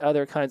books or it's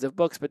other kinds of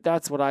books, but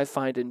that's what I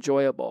find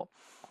enjoyable.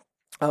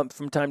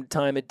 From time to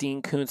time, a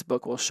Dean Koontz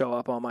book will show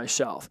up on my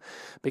shelf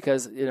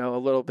because, a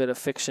little bit of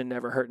fiction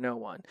never hurt no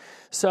one.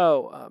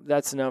 So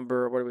that's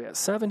number, what are we at,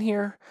 7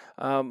 here?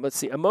 Let's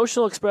see,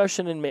 emotional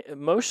expression and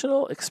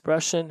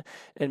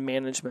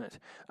management.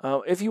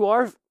 If you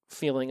are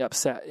feeling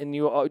upset and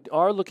you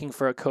are looking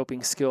for a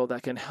coping skill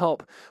that can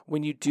help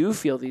when you do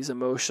feel these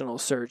emotional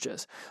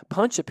surges,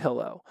 punch a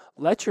pillow,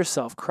 let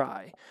yourself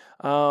cry.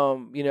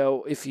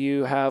 If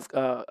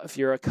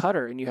you're a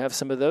cutter and you have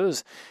some of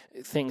those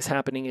things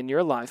happening in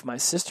your life, my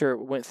sister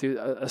went through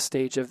a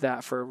stage of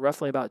that for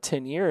roughly about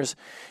 10 years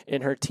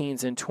in her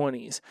teens and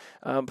 20s.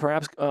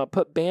 Perhaps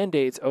put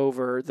Band-Aids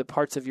over the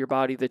parts of your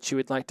body that you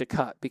would like to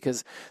cut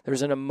because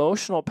there's an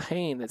emotional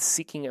pain that's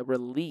seeking a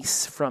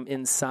release from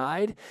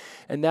inside.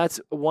 And that's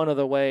one of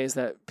the ways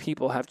that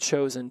people have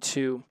chosen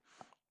to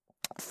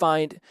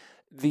find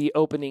the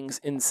openings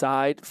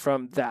inside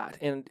from that.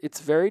 And it's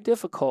very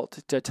difficult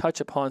to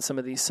touch upon some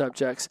of these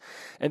subjects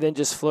and then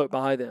just float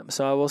by them.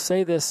 So I will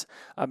say this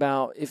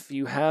about if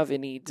you have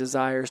any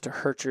desires to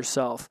hurt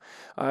yourself,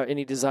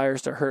 any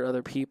desires to hurt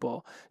other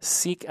people,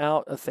 seek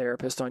out a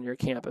therapist on your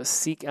campus,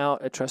 seek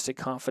out a trusted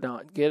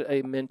confidant, get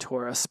a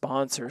mentor, a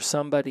sponsor,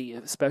 somebody,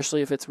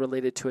 especially if it's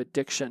related to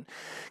addiction.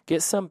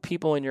 Get some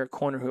people in your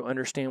corner who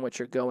understand what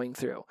you're going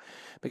through,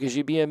 because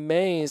you'd be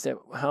amazed at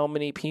how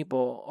many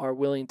people are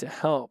willing to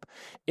help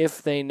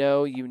if they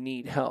know you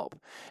need help.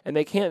 And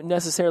they can't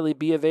necessarily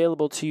be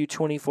available to you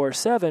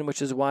 24/7,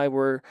 which is why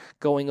we're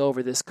going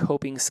over this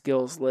coping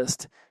skills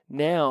list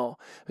now,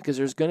 because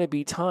there's going to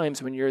be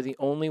times when you're the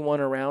only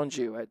one around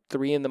you at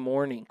 3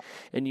 a.m.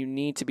 and you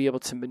need to be able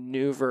to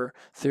maneuver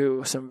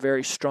through some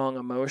very strong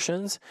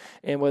emotions.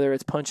 And whether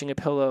it's punching a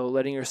pillow,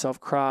 letting yourself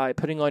cry,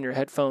 putting on your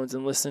headphones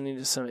and listening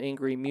to some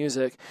angry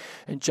music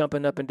and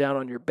jumping up and down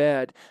on your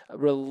bed,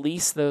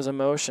 release those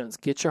emotions,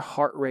 get your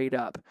heart rate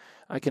up.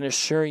 I can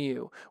assure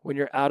you, when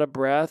you're out of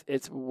breath,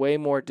 it's way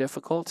more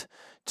difficult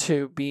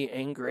to be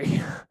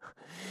angry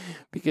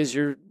because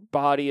your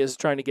body is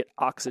trying to get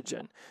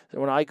oxygen. So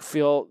when I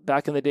feel,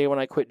 back in the day when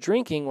I quit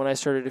drinking, when I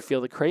started to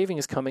feel the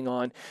cravings coming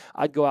on,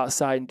 I'd go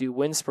outside and do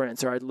wind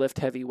sprints, or I'd lift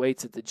heavy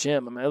weights at the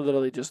gym. I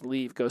literally just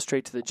go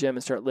straight to the gym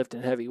and start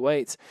lifting heavy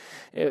weights.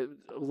 It's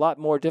a lot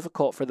more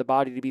difficult for the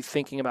body to be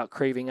thinking about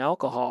craving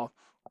alcohol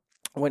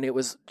when it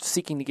was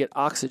seeking to get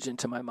oxygen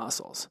to my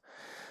muscles.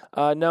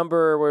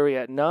 Number, where are we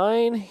at?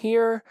 9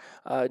 here.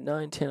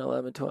 9, 10,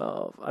 11,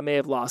 12. I may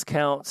have lost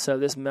count, so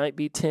this might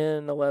be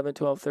 10, 11,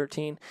 12,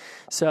 13.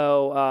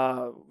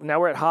 So now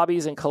we're at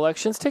hobbies and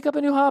collections. Take up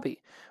a new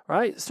hobby,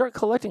 right? Start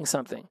collecting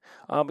something.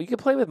 You can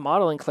play with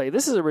modeling clay.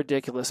 This is a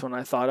ridiculous one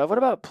I thought of. What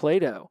about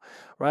Play-Doh,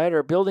 right?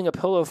 Or building a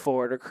pillow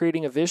fort or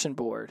creating a vision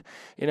board.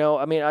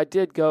 I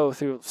did go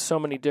through so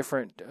many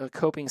different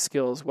coping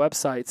skills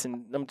websites,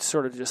 and I'm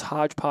sort of just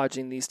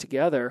hodgepodging these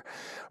together,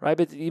 right?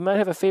 But you might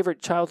have a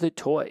favorite childhood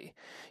toy.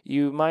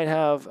 You might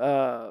have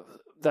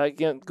that,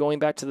 again, going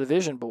back to the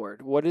vision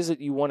board, what is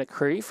it you want to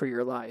create for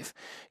your life?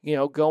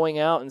 Going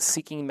out and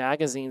seeking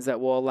magazines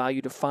that will allow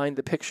you to find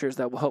the pictures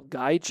that will help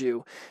guide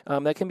you.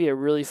 That can be a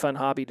really fun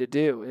hobby to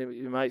do.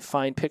 You might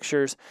find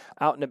pictures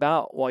out and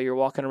about while you're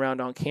walking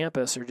around on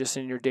campus or just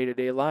in your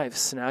day-to-day life.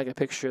 Snag a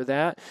picture of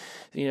that,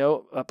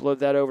 upload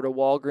that over to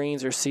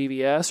Walgreens or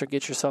CVS, or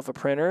get yourself a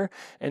printer,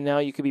 and now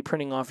you could be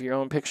printing off your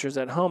own pictures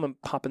at home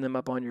and popping them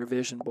up on your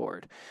vision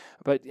board.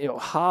 But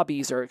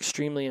hobbies are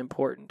extremely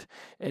important.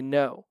 And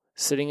no,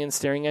 Sitting and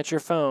staring at your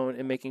phone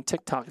and making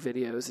TikTok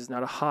videos is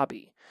not a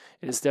hobby.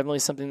 It is definitely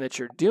something that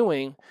you're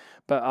doing,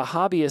 but a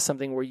hobby is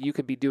something where you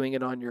could be doing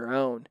it on your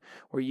own,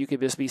 where you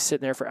could just be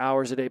sitting there for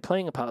hours a day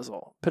playing a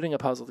puzzle, putting a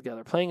puzzle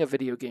together, playing a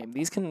video game.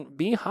 These can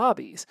be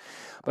hobbies.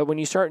 But when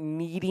you start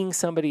needing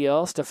somebody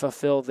else to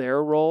fulfill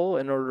their role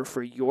in order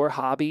for your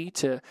hobby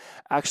to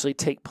actually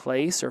take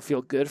place or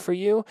feel good for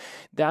you,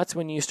 that's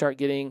when you start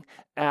getting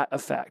at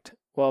effect.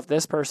 Well, if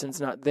this person's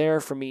not there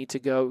for me to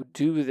go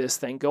do this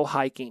thing, go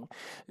hiking,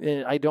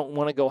 and I don't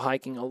want to go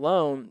hiking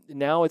alone,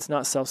 now it's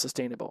not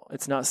self-sustainable.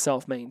 It's not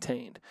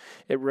self-maintained.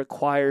 It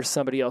requires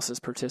somebody else's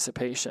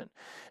participation.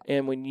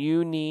 And when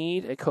you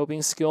need a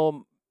coping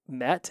skill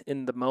met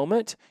in the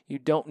moment, you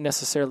don't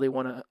necessarily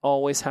want to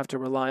always have to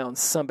rely on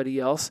somebody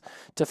else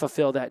to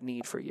fulfill that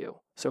need for you.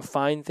 So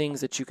find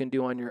things that you can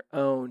do on your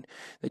own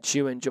that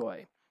you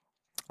enjoy.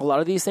 A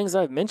lot of these things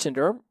I've mentioned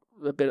are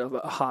a bit of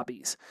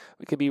hobbies.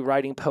 We could be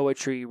writing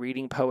poetry,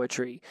 reading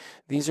poetry.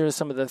 These are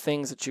some of the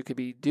things that you could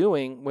be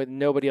doing when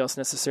nobody else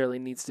necessarily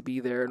needs to be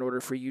there in order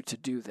for you to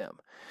do them.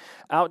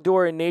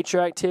 Outdoor and nature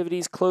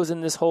activities,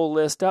 closing this whole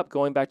list up,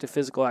 going back to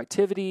physical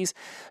activities.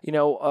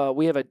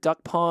 We have a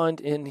duck pond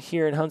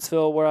here in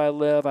Huntsville where I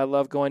live. I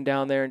love going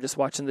down there and just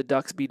watching the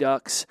ducks be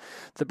ducks,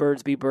 the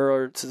birds be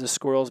birds, the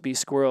squirrels be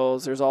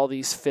squirrels. There's all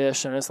these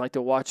fish, and I just like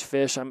to watch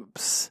fish.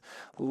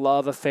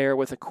 Love affair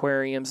with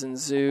aquariums and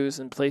zoos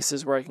and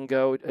places where I can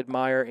go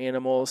admire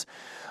animals.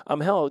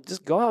 Hell,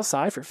 just go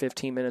outside for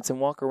 15 minutes and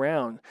walk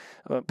around.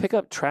 Pick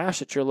up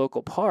trash at your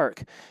local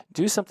park.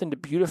 Do something to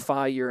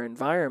beautify your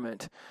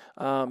environment.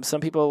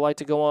 Some people like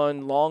to go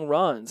on long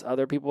runs.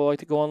 Other people like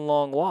to go on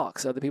long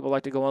walks. Other people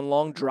like to go on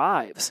long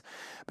drives.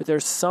 But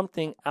there's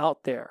something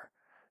out there.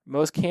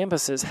 Most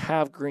campuses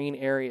have green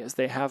areas.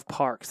 They have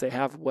parks. They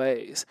have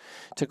ways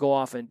to go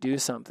off and do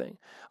something.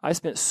 I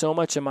spent so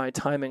much of my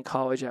time in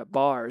college at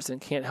bars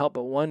and can't help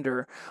but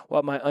wonder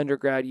what my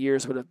undergrad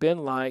years would have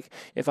been like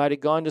if I'd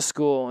have gone to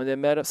school and then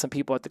met up some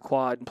people at the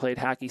quad and played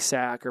hacky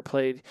sack or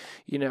played,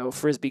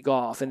 frisbee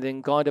golf, and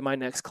then gone to my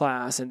next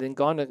class and then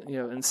gone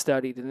to, and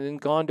studied and then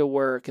gone to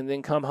work and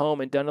then come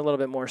home and done a little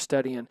bit more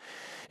studying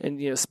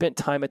and spent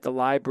time at the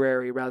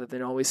library rather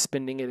than always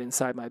spending it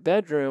inside my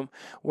bedroom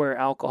where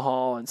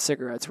alcohol and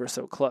cigarettes were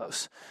so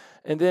close.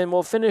 And then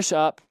we'll finish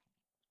up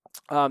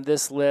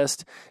this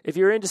list. If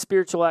you're into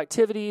spiritual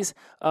activities,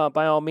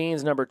 by all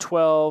means, number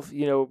 12,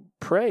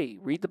 pray,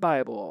 read the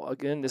Bible.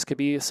 Again, this could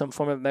be some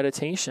form of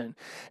meditation,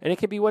 and it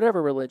could be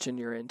whatever religion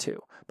you're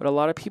into. But a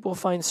lot of people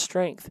find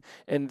strength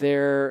in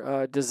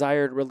their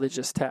desired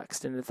religious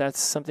text. And if that's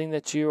something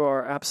that you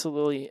are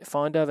absolutely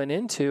fond of and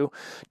into,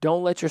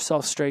 don't let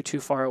yourself stray too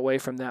far away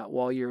from that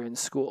while you're in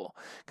school.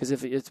 Because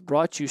if it's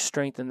brought you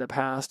strength in the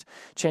past,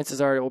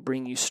 chances are it will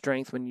bring you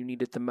strength when you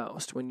need it the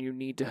most, when you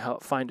need to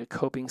help find a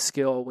coping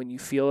skill, when you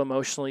feel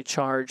emotionally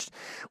charged,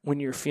 when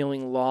you're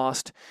feeling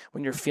lost,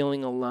 when you're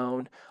feeling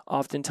alone.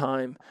 Oftentimes,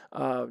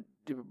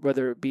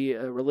 whether it be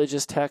a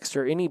religious text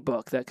or any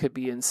book that could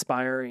be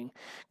inspiring,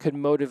 could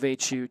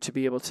motivate you to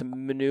be able to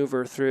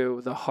maneuver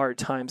through the hard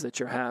times that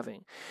you're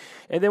having.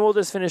 And then we'll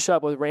just finish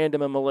up with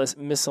random and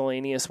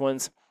miscellaneous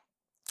ones.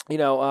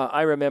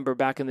 I remember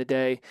back in the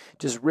day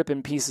just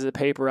ripping pieces of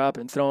paper up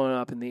and throwing it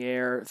up in the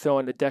air,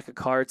 throwing a deck of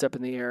cards up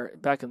in the air.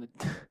 Back in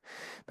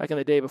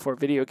the day before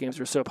video games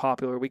were so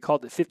popular, we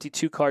called it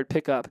 52 card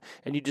pickup,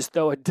 and you just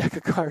throw a deck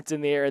of cards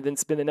in the air and then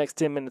spend the next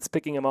 10 minutes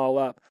picking them all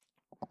up.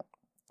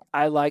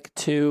 I like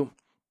to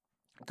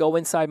go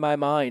inside my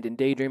mind and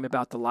daydream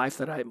about the life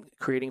that I'm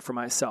creating for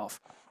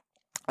myself.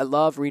 I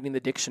love reading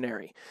the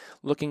dictionary,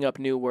 looking up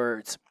new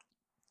words,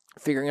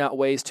 figuring out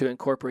ways to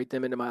incorporate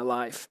them into my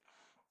life.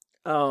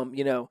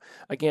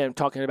 Again,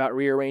 talking about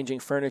rearranging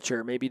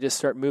furniture, maybe just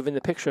start moving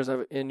the pictures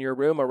in your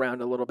room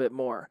around a little bit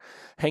more,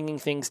 hanging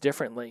things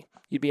differently.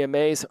 You'd be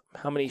amazed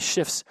how many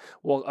shifts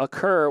will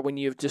occur when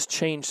you've just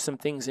changed some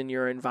things in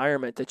your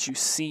environment that you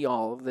see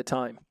all of the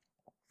time.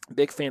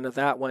 Big fan of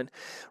that one.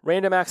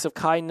 Random acts of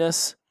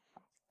kindness.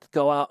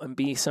 Go out and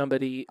be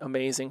somebody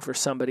amazing for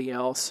somebody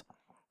else.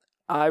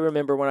 I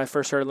remember when I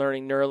first started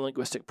learning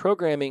neurolinguistic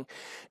programming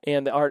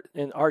and the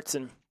arts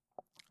and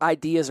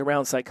ideas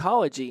around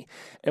psychology,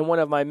 and one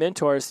of my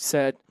mentors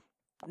said,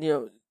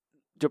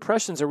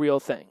 depression's a real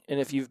thing, and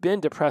if you've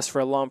been depressed for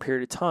a long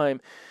period of time,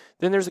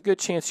 then there's a good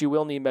chance you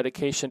will need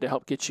medication to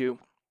help get you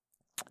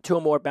to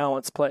a more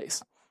balanced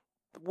place,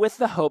 with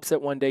the hopes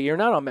that one day you're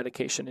not on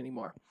medication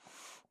anymore.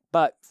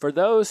 But for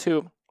those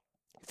who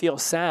feel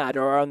sad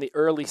or are on the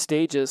early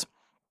stages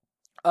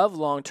of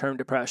long-term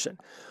depression,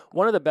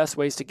 one of the best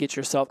ways to get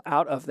yourself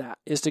out of that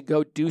is to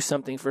go do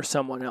something for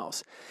someone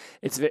else.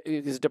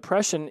 Because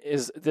depression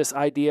is this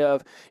idea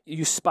of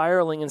you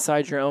spiraling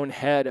inside your own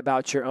head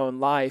about your own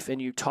life,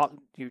 and you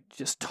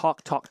just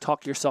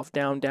talk yourself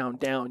down.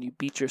 You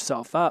beat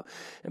yourself up,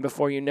 and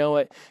before you know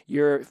it,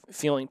 you're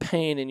feeling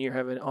pain and you're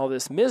having all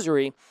this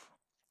misery.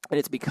 And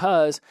it's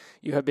because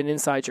you have been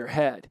inside your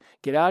head.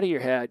 Get out of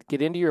your head,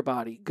 get into your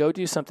body, go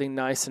do something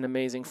nice and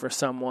amazing for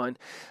someone.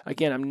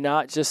 Again, I'm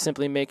not just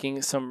simply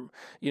making some,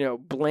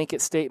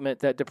 blanket statement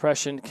that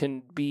depression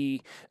can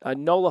be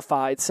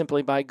nullified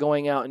simply by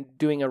going out and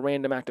doing a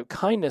random act of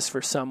kindness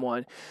for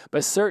someone.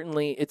 But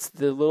certainly it's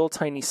the little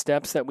tiny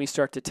steps that we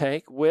start to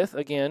take with,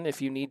 again,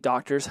 if you need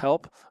doctor's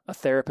help, a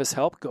therapist's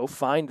help, go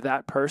find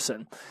that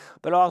person.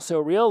 But also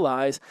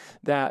realize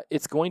that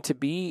it's going to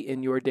be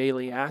in your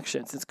daily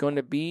actions. It's going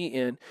to be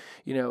in,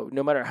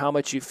 no matter how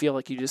much you feel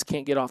like you just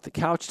can't get off the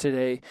couch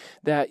today,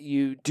 that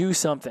you do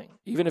something,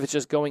 even if it's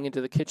just going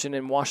into the kitchen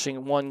and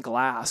washing one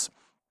glass,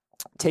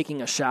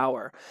 taking a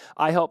shower.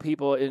 I help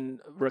people in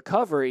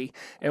recovery,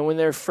 and when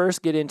they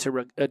first get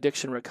into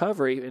addiction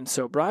recovery and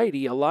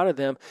sobriety, a lot of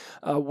them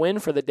win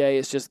for the day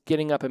is just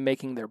getting up and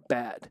making their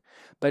bed.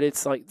 But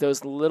it's like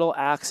those little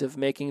acts of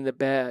making the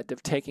bed,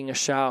 of taking a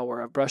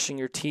shower, of brushing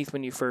your teeth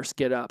when you first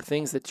get up,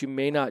 things that you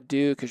may not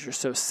do because you're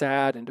so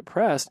sad and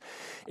depressed.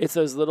 It's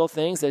those little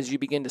things as you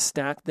begin to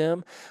stack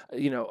them,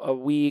 a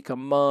week, a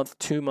month,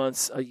 2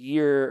 months, a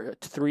year,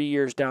 3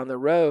 years down the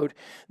road,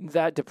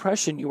 that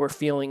depression you were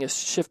feeling is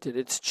shifted.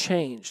 It's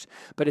changed.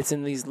 But it's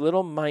in these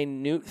little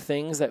minute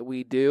things that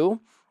we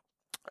do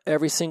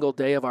every single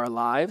day of our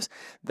lives.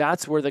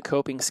 That's where the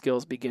coping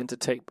skills begin to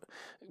take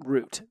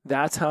root.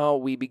 That's how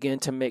we begin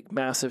to make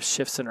massive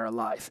shifts in our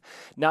life.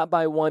 Not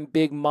by one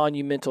big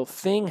monumental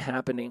thing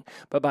happening,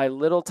 but by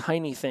little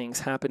tiny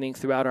things happening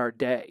throughout our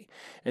day.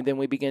 And then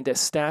we begin to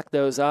stack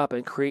those up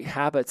and create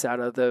habits out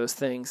of those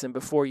things. And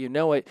before you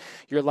know it,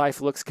 your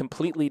life looks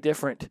completely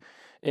different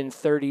in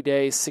 30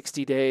 days,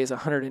 60 days,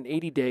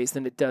 180 days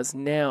than it does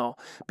now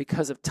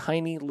because of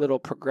tiny little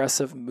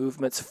progressive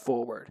movements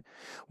forward.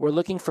 We're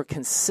looking for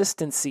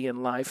consistency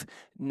in life,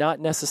 not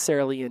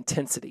necessarily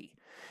intensity.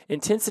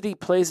 Intensity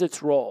plays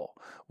its role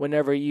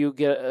whenever you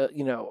get,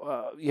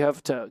 you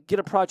have to get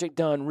a project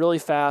done really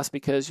fast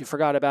because you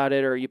forgot about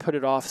it or you put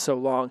it off so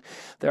long.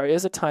 There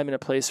is a time and a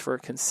place for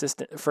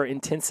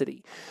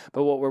intensity.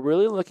 But what we're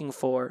really looking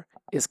for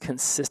is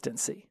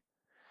consistency.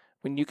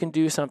 When you can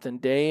do something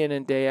day in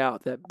and day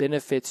out that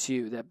benefits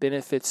you, that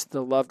benefits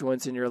the loved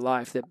ones in your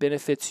life, that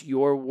benefits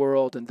your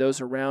world and those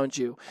around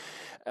you,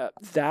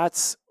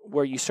 that's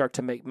where you start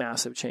to make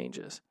massive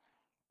changes.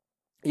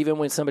 Even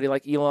when somebody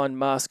like Elon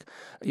Musk,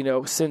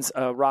 sends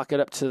a rocket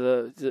up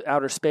to the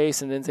outer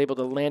space and then is able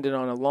to land it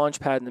on a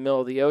launch pad in the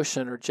middle of the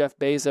ocean, or Jeff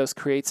Bezos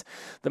creates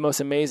the most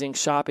amazing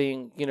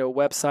shopping,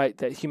 website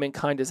that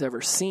humankind has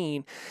ever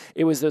seen,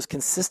 it was those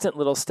consistent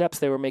little steps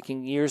they were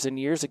making years and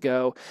years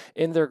ago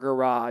in their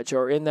garage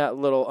or in that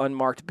little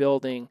unmarked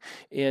building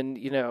in,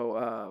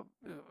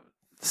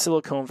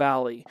 Silicon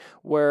Valley,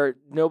 where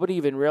nobody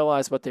even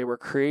realized what they were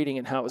creating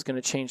and how it was going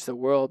to change the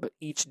world. But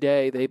each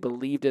day they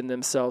believed in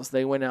themselves.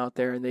 They went out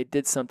there and they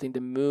did something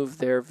to move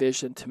their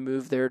vision, to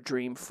move their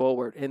dream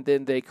forward. And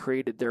then they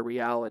created their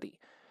reality.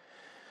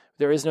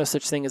 There is no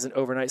such thing as an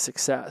overnight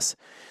success.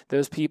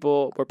 Those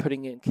people were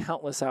putting in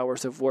countless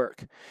hours of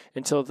work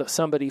until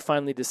somebody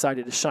finally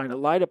decided to shine a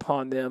light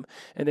upon them.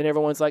 And then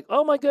everyone's like,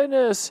 oh my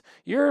goodness,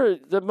 you're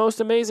the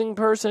most amazing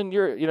person.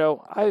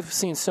 I've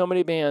seen so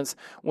many bands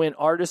win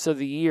Artist of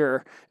the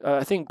Year.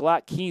 I think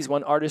Black Keys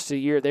won Artist of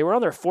the Year. They were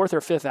on their 4th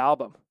or 5th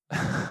album.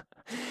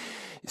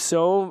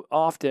 So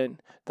often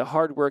the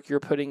hard work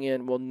you're putting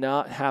in will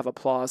not have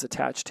applause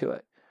attached to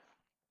it.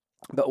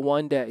 But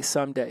one day,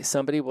 someday,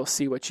 somebody will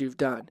see what you've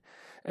done,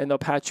 and they'll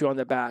pat you on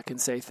the back and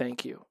say,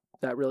 thank you.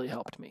 That really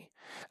helped me.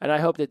 And I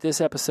hope that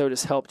this episode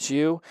has helped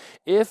you.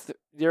 If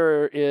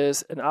there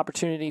is an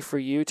opportunity for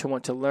you to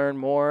want to learn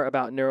more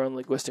about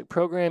neuro-linguistic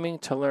programming,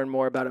 to learn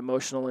more about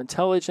emotional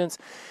intelligence,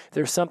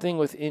 there's something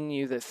within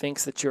you that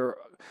thinks that you're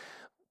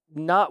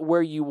not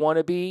where you want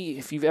to be.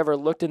 If you've ever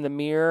looked in the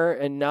mirror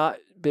and not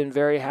been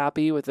very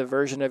happy with the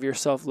version of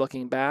yourself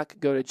looking back,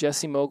 go to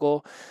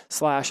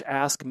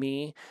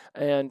JesseMogul/AskMe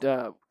and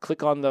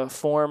click on the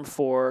form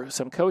for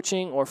some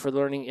coaching or for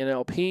learning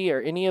NLP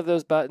or any of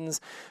those buttons.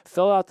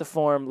 Fill out the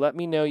form. Let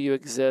me know you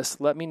exist.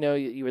 Let me know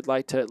you would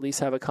like to at least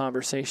have a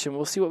conversation.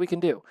 We'll see what we can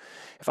do.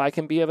 If I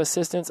can be of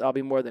assistance, I'll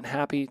be more than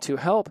happy to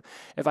help.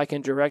 If I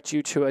can direct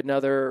you to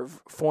another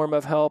form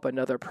of help,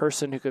 another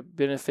person who could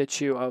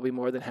benefit you, I'll be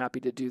more than happy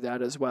to do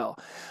that as well.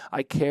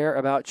 I care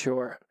about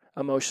your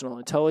emotional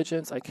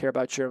intelligence. I care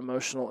about your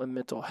emotional and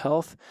mental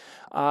health.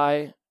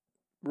 I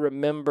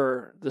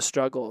remember the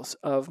struggles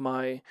of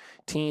my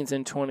teens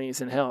and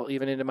 20s and hell,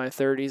 even into my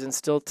 30s and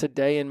still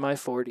today in my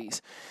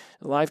 40s.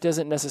 Life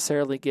doesn't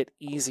necessarily get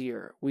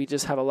easier. We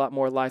just have a lot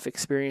more life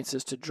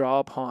experiences to draw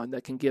upon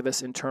that can give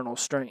us internal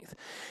strength.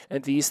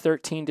 And these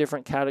 13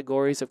 different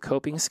categories of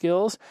coping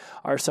skills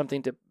are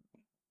something to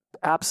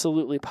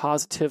absolutely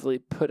positively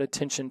put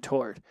attention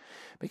toward,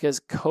 because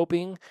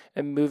coping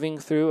and moving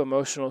through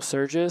emotional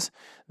surges,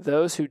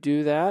 those who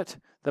do that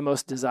the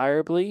most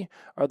desirably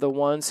are the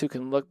ones who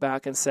can look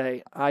back and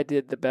say, I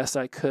did the best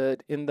I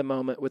could in the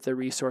moment with the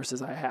resources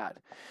I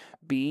had.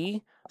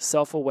 Be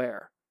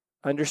self-aware.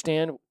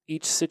 Understand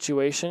each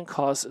situation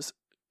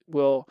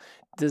will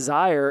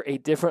desire a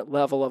different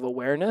level of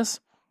awareness.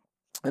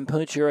 and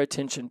put your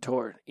attention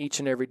toward each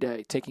and every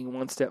day, taking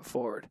one step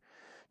forward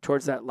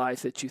towards that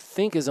life that you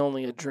think is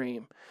only a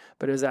dream,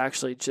 but is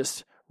actually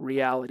just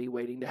reality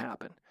waiting to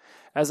happen.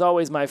 As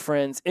always, my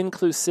friends,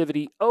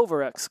 inclusivity over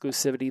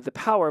exclusivity, the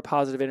power of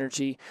positive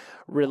energy,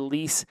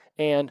 release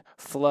and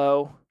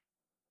flow.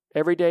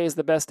 Every day is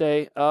the best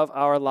day of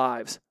our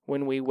lives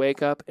when we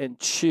wake up and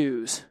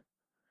choose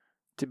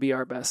to be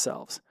our best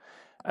selves.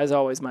 As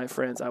always, my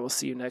friends, I will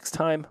see you next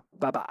time.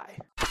 Bye-bye.